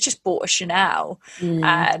 Like, you just bought a Chanel.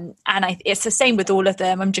 And it's the same with all of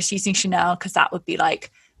them. I'm just using Chanel because that would be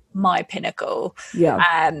like my pinnacle.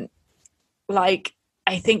 Yeah. Like,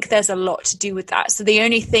 I think there's a lot to do with that. So the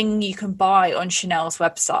only thing you can buy on Chanel's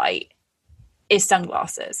website is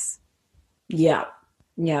sunglasses. Yeah.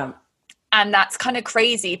 Yeah. And that's kind of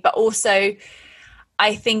crazy. But also,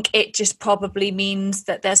 I think it just probably means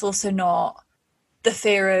that there's also not the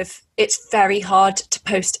fear of, it's very hard to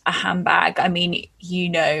post a handbag. I mean, you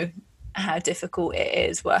know how difficult it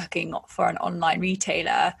is working for an online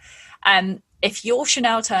retailer. If your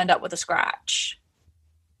Chanel turned up with a scratch,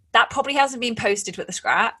 that probably hasn't been posted with a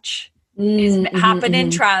scratch. It's happened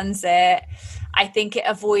in transit. I think it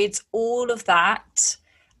avoids all of that.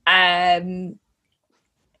 And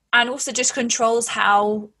also just controls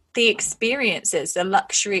how the experiences, the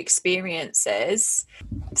luxury experiences.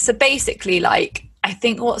 So basically, like, I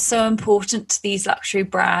think what's so important to these luxury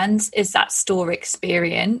brands is that store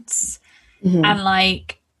experience. And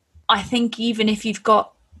like, I think even if you've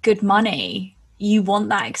got good money, you want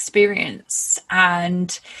that experience,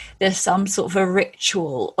 and there's some sort of a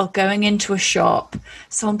ritual of going into a shop,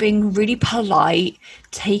 someone being really polite,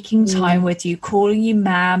 taking time with you, calling you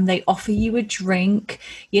ma'am, they offer you a drink,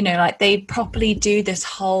 you know, like they properly do this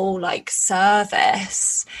whole like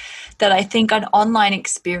service, that I think an online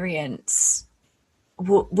experience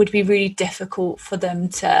would be really difficult for them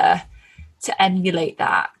to emulate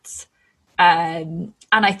that. And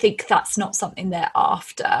I think that's not something they're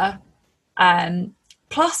after.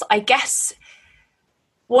 Plus, I guess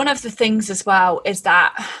one of the things as well is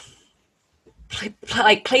that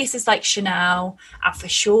like places like Chanel and for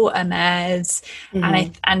sure Hermes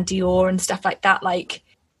and Dior and stuff like that, like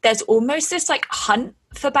there's almost this like hunt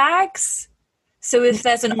for bags. So if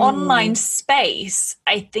there's an online space,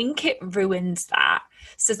 I think it ruins that.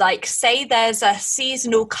 So like, say there's a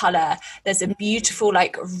seasonal color, there's a beautiful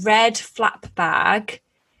like red flap bag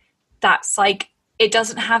that's like, it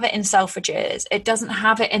doesn't have it in Selfridges, it doesn't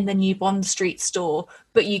have it in the New Bond Street store,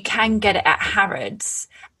 but you can get it at Harrods.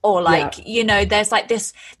 Or like, you know, there's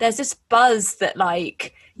this buzz that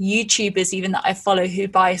like YouTubers even that I follow who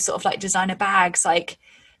buy sort of like designer bags, like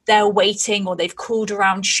they're waiting, or they've called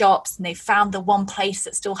around shops and they've found the one place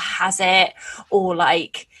that still has it, or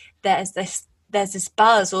like there's this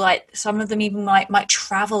buzz, or like some of them even might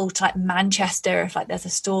travel to like Manchester if like there's a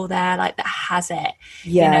store there like that has it.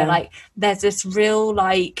 You know, like there's this real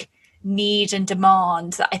like need and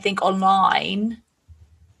demand that I think online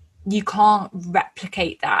you can't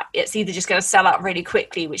replicate that. It's either just going to sell out really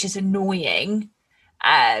quickly, which is annoying.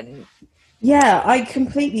 Yeah, I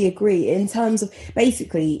completely agree. In terms of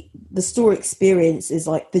basically the store experience is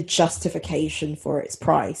like the justification for its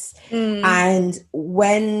price. And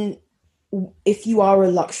if you are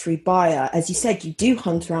a luxury buyer, as you said, you do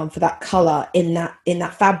hunt around for that color in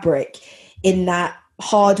that fabric, in that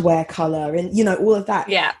hardware color, and you know, all of that.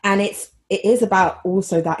 Yeah. And it is about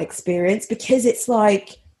also that experience, because it's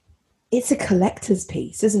like, it's a collector's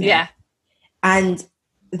piece, isn't it? Yeah. And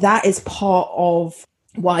that is part of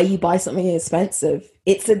why you buy something expensive.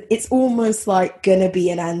 It's almost like gonna be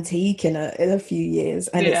an antique in a few years,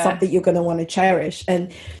 and it's something you're gonna want to cherish.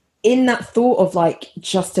 And in that thought of like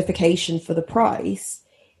justification for the price,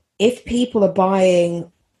 if people are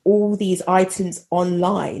buying all these items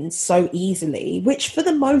online so easily, which for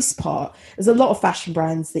the most part, there's a lot of fashion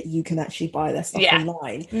brands that you can actually buy their stuff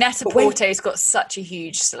online. Net-a-Porter's got such a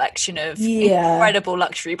huge selection of incredible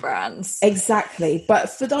luxury brands. Exactly. But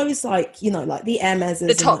for those like, you know, like the Hermes,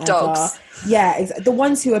 the top dogs. Yeah, the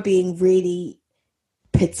ones who are being really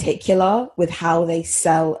particular with how they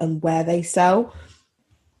sell and where they sell,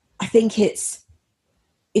 I think it's,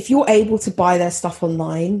 if you're able to buy their stuff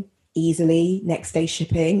online easily, next day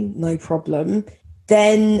shipping, no problem,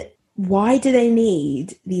 then why do they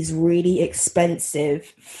need these really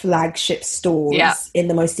expensive flagship stores in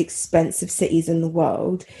the most expensive cities in the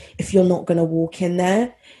world if you're not going to walk in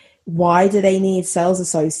there? Why do they need sales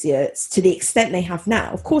associates to the extent they have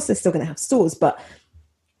now? Of course, they're still going to have stores,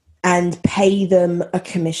 and pay them a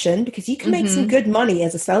commission, because you can make some good money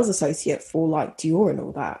as a sales associate for like Dior and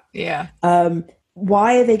all that. Yeah.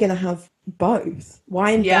 Why are they going to have both?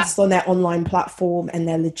 Why invest on their online platform and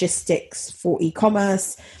their logistics for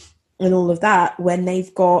e-commerce and all of that when they're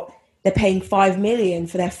paying 5 million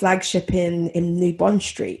for their flagship in New Bond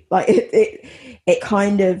Street? Like it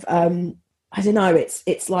kind of I don't know,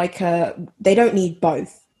 it's like they don't need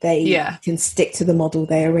both. They can stick to the model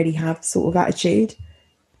they already have sort of attitude.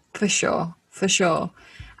 For sure.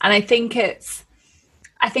 And I think it's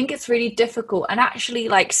really difficult. And actually,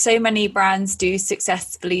 like, so many brands do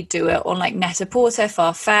successfully do it on like Net-a-Porter,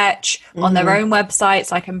 Farfetch, on their own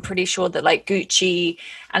websites. Like, I'm pretty sure that like Gucci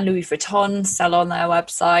and Louis Vuitton sell on their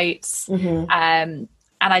websites. And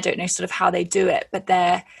I don't know sort of how they do it, but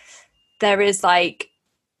there is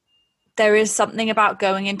something about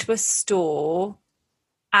going into a store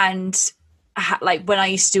and like when I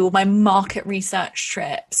used to do all my market research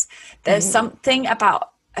trips, there's something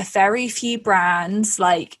about a very few brands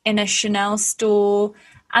like in a Chanel store,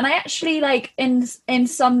 and I actually like in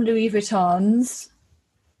some Louis Vuittons,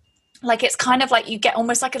 like it's kind of like you get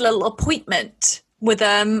almost like a little appointment with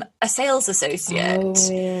a sales associate.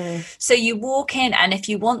 So you walk in, and if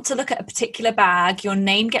you want to look at a particular bag, your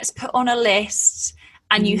name gets put on a list,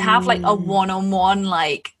 and you have like a one-on-one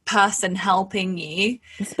like person helping you.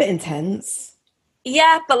 It's a bit intense.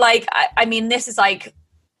 Yeah, but like I mean, this is like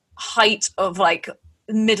height of like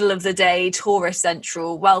middle of the day, tourist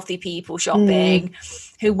central, wealthy people shopping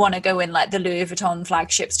who want to go in like the Louis Vuitton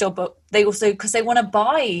flagship store, but they also, because they want to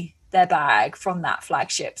buy their bag from that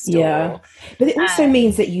flagship store. Yeah, but it also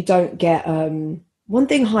means that you don't get one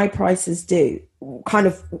thing high prices do, kind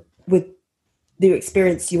of with the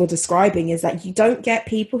experience you're describing is that you don't get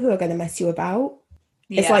people who are going to mess you about.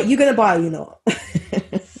 It's like, you're going to buy or you're not.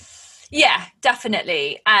 Yeah,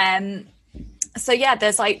 definitely. So yeah,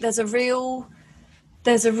 there's a real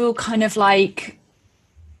kind of like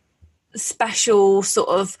special sort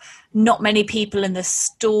of, not many people in the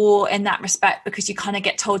store in that respect, because you kind of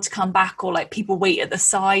get told to come back, or like people wait at the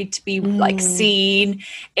side to be like seen.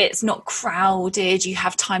 It's not crowded, you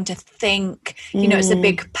have time to think, you know, it's a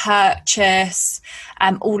big purchase,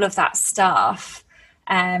 all of that stuff.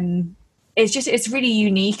 It's really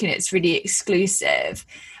unique and it's really exclusive.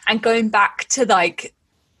 And going back to like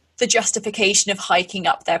the justification of hiking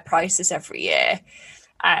up their prices every year,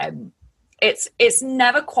 it's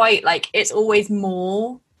never quite like, it's always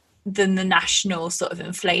more than the national sort of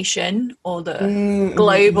inflation or the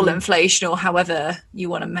global inflation, or however you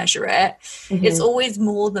want to measure it. It's always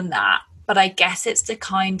more than that. But I guess it's to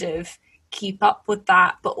kind of keep up with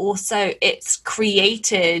that. But also it's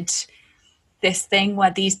created this thing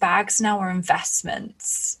where these bags now are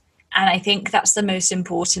investments. And I think that's the most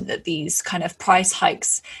important that these kind of price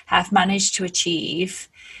hikes have managed to achieve,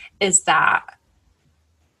 is that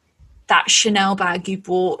Chanel bag you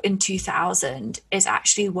bought in 2000 is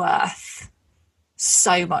actually worth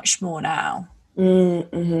so much more now.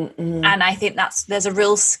 And I think there's a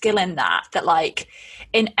real skill in that like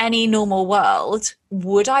in any normal world,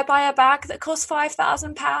 would I buy a bag that costs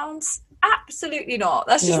 £5,000? Absolutely not.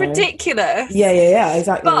 That's just ridiculous. Yeah,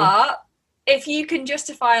 exactly. But if you can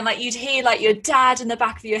justify, and like you'd hear like your dad in the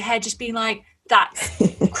back of your head just being like, that's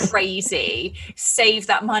crazy, save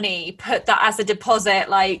that money, put that as a deposit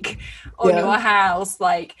like on your house,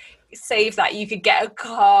 like save that, you could get a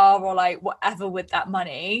car or like whatever with that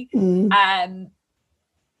money.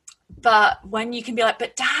 But when you can be like,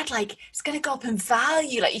 but dad, like it's going to go up in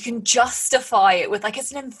value, like you can justify it with like,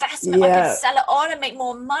 it's an investment, I can sell it on and make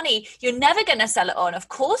more money. You're never going to sell it on, of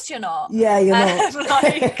course you're not. Yeah, you're not.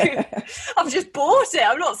 Like I've just bought it,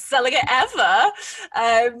 I'm not selling it ever.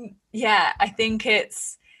 I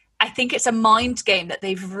think it's a mind game that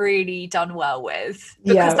they've really done well with,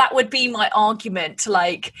 because that would be my argument to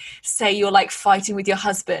like say you're like fighting with your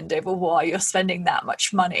husband over why you're spending that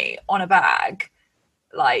much money on a bag.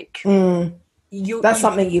 Like that's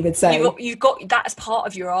something you would say. You've got that as part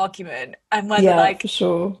of your argument, and whether like for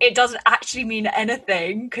sure it doesn't actually mean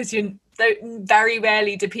anything, because very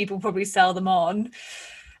rarely do people probably sell them on.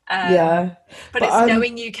 But it's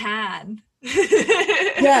knowing you can.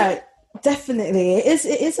 Yeah, definitely. It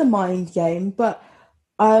is a mind game, but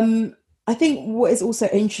I think what is also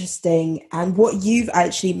interesting, and what you've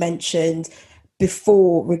actually mentioned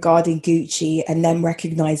before regarding Gucci and them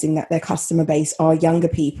recognizing that their customer base are younger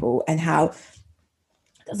people, and how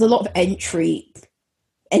there's a lot of entry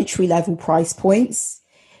level price points.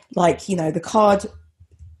 Like, you know, the card,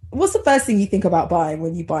 what's the first thing you think about buying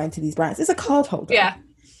when you buy into these brands? It's a card holder. Yeah.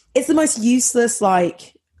 It's the most useless,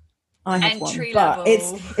 like, I have entry one, level.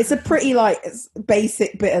 But it's a pretty like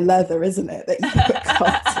basic bit of leather, isn't it? That you put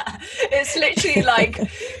cards. It's literally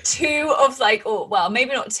like two of like, or well,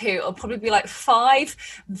 maybe not two. It'll probably be like 5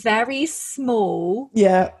 very small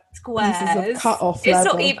squares. Pieces of cut off leather. It's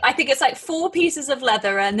not even. I think it's like 4 pieces of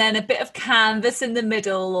leather and then a bit of canvas in the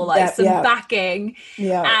middle, or like some backing,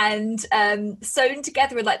 and sewn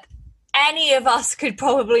together with like any of us could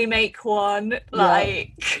probably make one.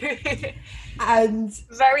 Like. And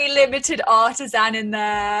very limited artisan in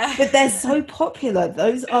there, but they're so popular.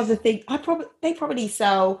 Those are the things. They probably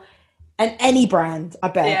sell, and any brand, I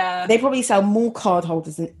bet they probably sell more card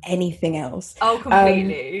holders than anything else. Oh,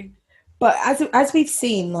 completely. But as we've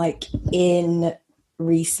seen, like in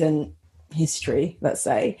recent history, let's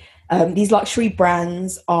say, these luxury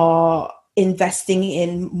brands are investing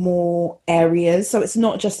in more areas. So it's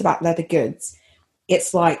not just about leather goods.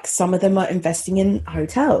 It's like some of them are investing in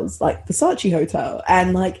hotels, like Versace Hotel,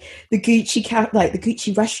 and like the Gucci like the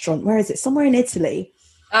Gucci restaurant. Where is it? Somewhere in Italy.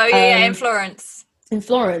 Oh yeah, in Florence. In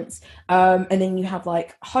Florence, and then you have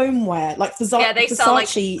like homeware, like Versace. Yeah, they sell like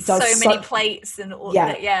so many plates and all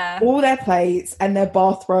that. All their plates and their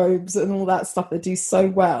bathrobes and all that stuff. They do so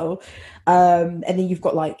well, and then you've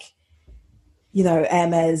got like, you know,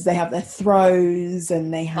 Hermes, they have their throws,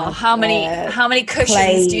 and they have how many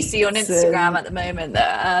cushions do you see on Instagram at the moment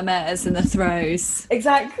that are Hermes and the throws?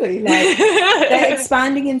 Exactly. Like they're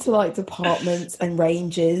expanding into like departments and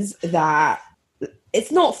ranges that it's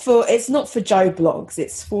not for Joe Blogs,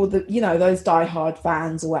 it's for the, you know, those diehard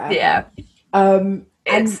fans or whatever. Yeah. And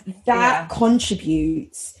that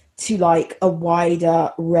contributes to like a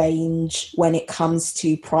wider range when it comes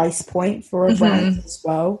to price point for a brand as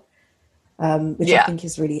well. Which I think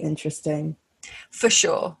is really interesting. For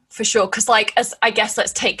sure. Because, like, as I guess,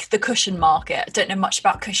 let's take the cushion market. I don't know much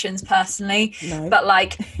about cushions personally, but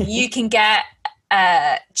like, you can get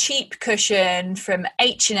a cheap cushion from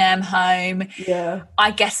H&M Home. Yeah,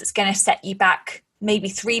 I guess it's going to set you back maybe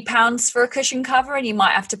 £3 for a cushion cover, and you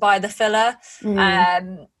might have to buy the filler.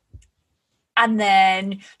 And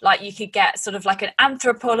then, like, you could get sort of like an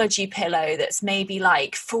Anthropologie pillow that's maybe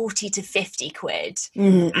like 40 to 50 quid.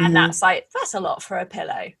 And that's a lot for a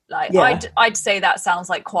pillow. Like, yeah. I'd say that sounds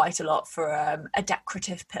like quite a lot for a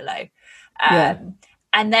decorative pillow. And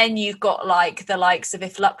then you've got like the likes of,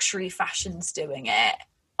 if luxury fashion's doing it,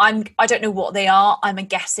 I don't know what they are. I'm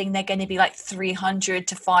guessing they're going to be like £300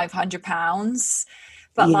 to £500.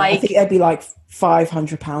 But like, I think they'd be like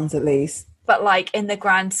 £500 at least. But like, in the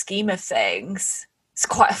grand scheme of things, it's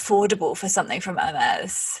quite affordable for something from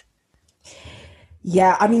Hermes.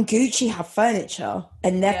 Yeah, I mean, Gucci have furniture,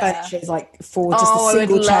 and their furniture is like for just a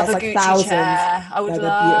single chair, it's like thousands. I would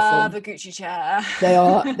love a Gucci chair.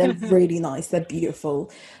 They're really nice. They're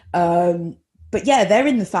beautiful. But yeah, they're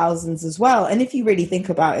in the thousands as well. And if you really think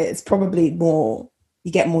about it, it's probably more,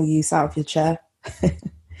 you get more use out of your chair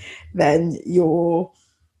than your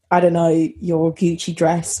Gucci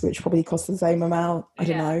dress, which probably costs the same amount. I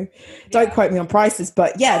don't know. Don't quote me on prices,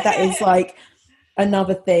 but yeah, that is like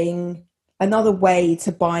another thing, another way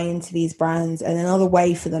to buy into these brands, and another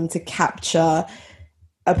way for them to capture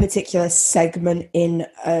a particular segment in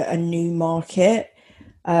a new market.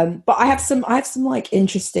 But I have some like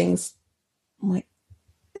interesting like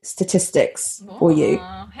statistics for you.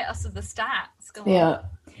 Hit us with the stats. Go on.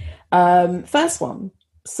 Yeah. First one.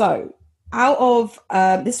 So out of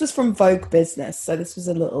this was from Vogue Business, so this was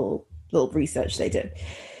a little research they did.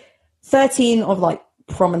 13 of like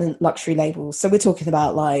prominent luxury labels. So we're talking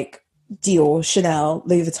about like Dior, Chanel,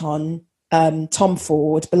 Louis Vuitton, Tom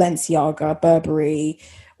Ford, Balenciaga, Burberry,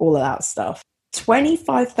 all of that stuff.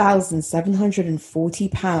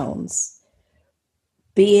 £25,740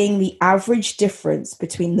 being the average difference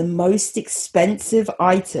between the most expensive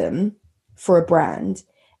item for a brand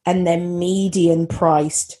and their median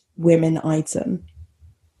priced women item.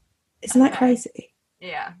 Isn't that crazy?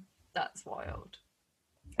 Yeah, that's wild.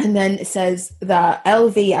 And then it says that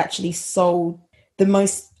LV actually sold the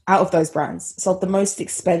most, out of those brands, sold the most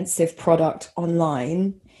expensive product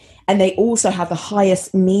online, and they also have the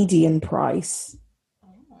highest median price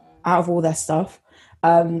out of all their stuff,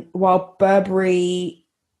 while Burberry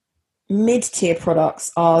mid-tier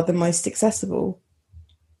products are the most accessible.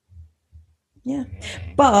 Yeah,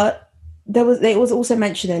 but it was also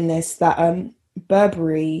mentioned in this that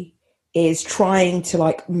Burberry is trying to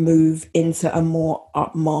like move into a more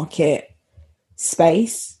upmarket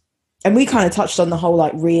space, and we kind of touched on the whole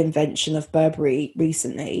like reinvention of Burberry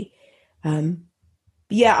recently.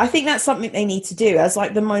 Yeah, I think that's something they need to do as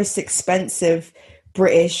like the most expensive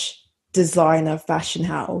British designer fashion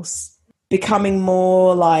house, becoming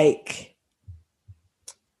more like,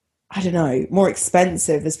 I don't know, more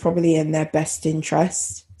expensive is probably in their best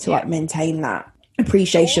interest to like maintain that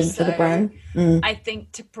appreciation also, for the brand. I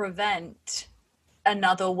think to prevent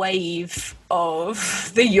another wave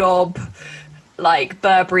of the yob, like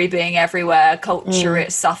Burberry being everywhere culture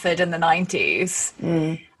it suffered in the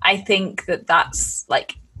 90s. I think that's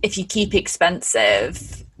like, if you keep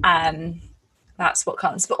expensive, that's what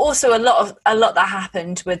comes. But also a lot that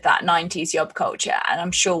happened with that 90s yob culture, and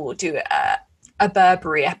I'm sure we'll do a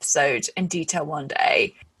Burberry episode in detail one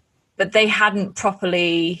day, but they hadn't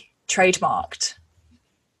properly trademarked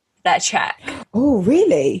their check. Oh,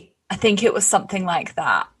 really? I think it was something like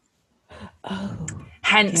that.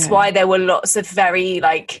 Hence why there were lots of very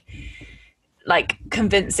like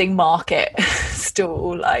convincing market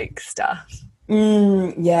stall like stuff.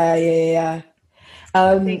 Yeah.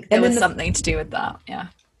 I think there was something to do with that. Yeah.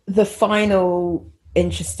 The final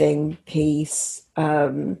interesting piece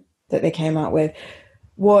that they came out with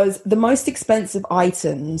was the most expensive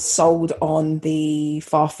items sold on the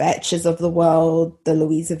Farfetches of the world, the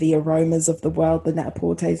Louisa V. Aromas of the world, the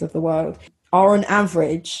Net-a-Porters of the world, are on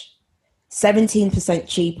average 17%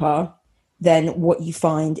 cheaper than what you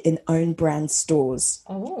find in own brand stores.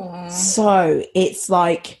 Oh. So it's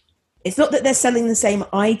like, it's not that they're selling the same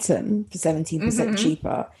item for 17%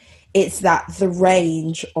 cheaper. It's that the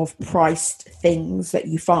range of priced things that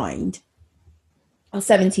you find are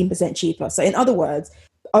 17% cheaper. So in other words,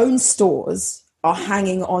 own stores are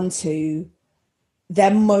hanging on to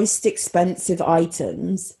their most expensive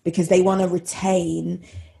items because they want to retain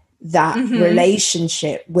that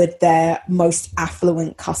relationship with their most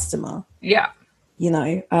affluent customer. Yeah. You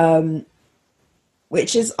know,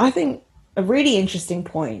 which is, I think, a really interesting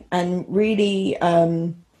point, and really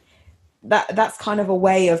that's kind of a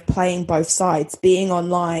way of playing both sides, being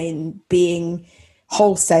online, being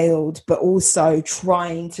wholesaled, but also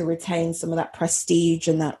trying to retain some of that prestige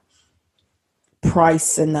and that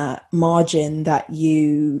price and that margin that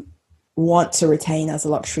you want to retain as a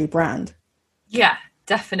luxury brand. Yeah,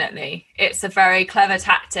 definitely. It's a very clever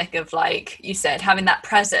tactic of, like you said, having that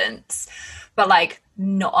presence, but like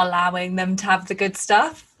not allowing them to have the good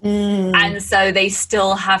stuff. And so they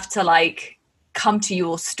still have to like come to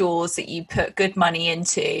your stores that you put good money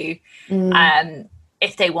into,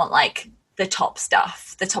 if they want like the top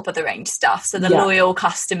stuff, the top of the range stuff. So the loyal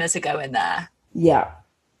customers are going there. Yeah.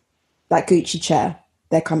 That Gucci chair,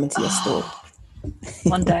 they're coming to your store.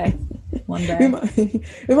 One day.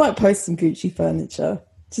 We might post some Gucci furniture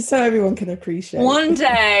just so everyone can appreciate. One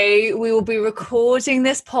day we will be recording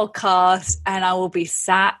this podcast and I will be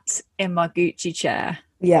sat in my Gucci chair.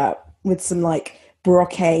 Yeah, with some like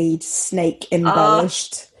brocade snake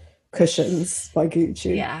embellished cushions by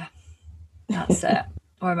Gucci. Yeah, that's it.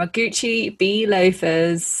 Or my Gucci B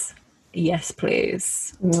loafers. Yes,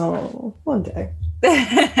 please. No, one day.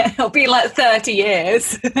 It'll be like 30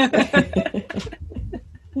 years.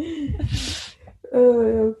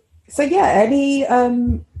 So yeah,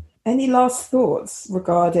 any last thoughts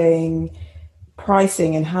regarding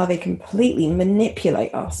pricing and how they completely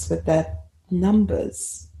manipulate us with their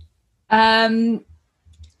numbers?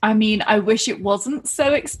 I mean, I wish it wasn't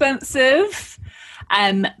so expensive,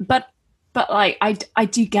 but like I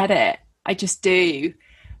do get it. I just do.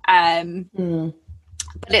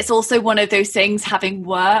 But it's also one of those things, having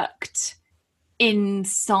worked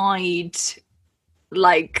inside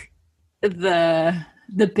like the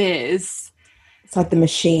biz. It's like the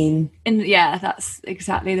machine. And yeah, that's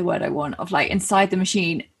exactly the word I want, of like inside the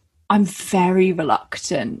machine. I'm very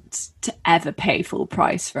reluctant to ever pay full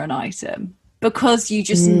price for an item because you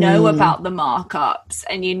just know about the markups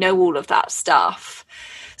and you know all of that stuff.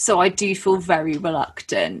 So I do feel very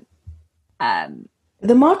reluctant.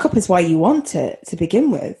 The markup is why you want it to begin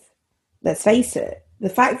with. Let's face it. The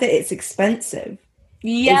fact that it's expensive.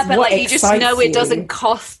 Yeah, but like you just know it doesn't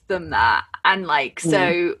cost them that. And like,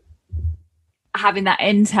 so having that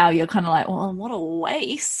intel, you're kind of like, well, what a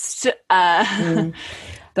waste.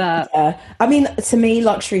 But yeah. I mean, to me,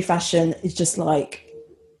 luxury fashion is just like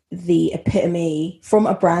the epitome. From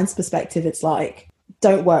a brand's perspective, it's like,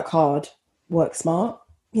 don't work hard, work smart.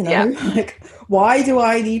 You know, like, why do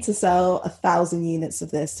I need to sell 1,000 units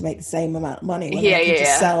of this to make the same amount of money? When I can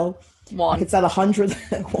just sell one. I could sell 100.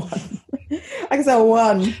 One. I can sell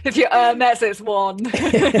one. If you're Hermes, it's one.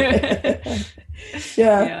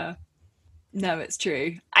 Yeah. No, it's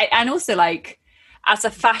true. And also, like, as a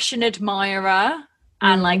fashion admirer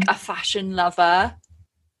and like a fashion lover,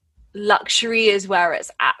 luxury is where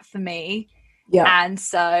it's at for me. Yeah. And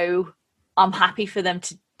so I'm happy for them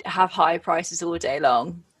to have high prices all day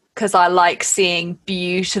long because I like seeing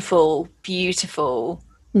beautiful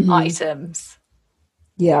items.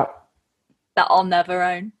 Yeah. That I'll never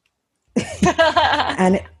own.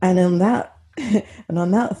 and on that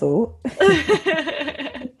thought,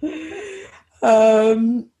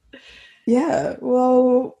 yeah,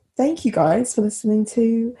 well, thank you guys for listening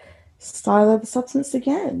to Style Over Substance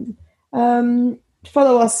again.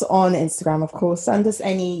 Follow us on Instagram, of course. Send us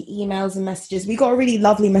any emails and messages. We got a really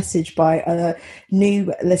lovely message by a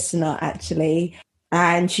new listener, actually.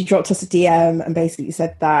 And she dropped us a DM and basically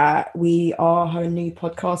said that we are her new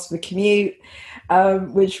podcast for the commute,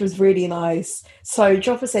 which was really nice. So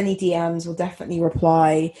drop us any DMs. We'll definitely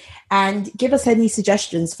reply. And give us any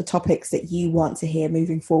suggestions for topics that you want to hear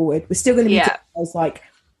moving forward. We're still going to be doing those like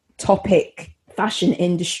topic fashion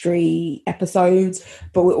industry episodes,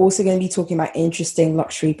 but we're also going to be talking about interesting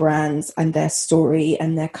luxury brands and their story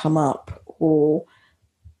and their come up, or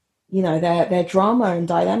you know, their drama and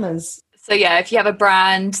dilemmas. So yeah, if you have a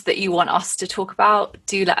brand that you want us to talk about,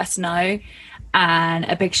 do let us know. And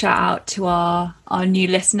a big shout out to our new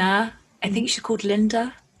listener. I think she's called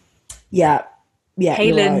Linda. Yeah.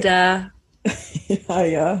 Hey Linda. Right. Oh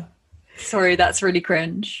yeah. Sorry, that's really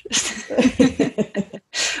cringe.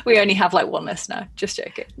 We only have like one listener. Just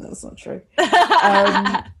joking. That's not true.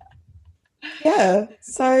 Yeah.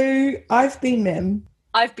 So I've been Mim.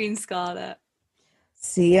 I've been Scarlett.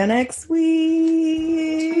 See you next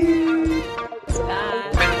week. Bye.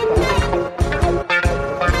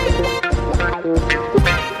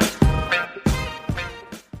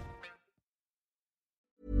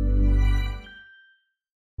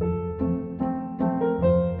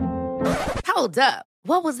 Hold up.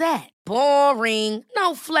 What was that? Boring.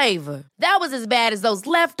 No flavor. That was as bad as those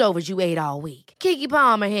leftovers you ate all week. Keke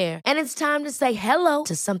Palmer here, and it's time to say hello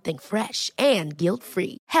to something fresh and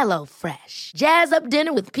guilt-free. Hello Fresh. Jazz up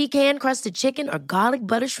dinner with pecan-crusted chicken or garlic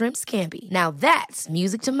butter shrimp scampi. Now that's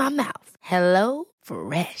music to my mouth. Hello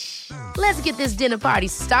Fresh. Let's get this dinner party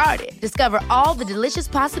started. Discover all the delicious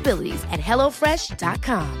possibilities at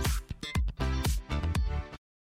hellofresh.com.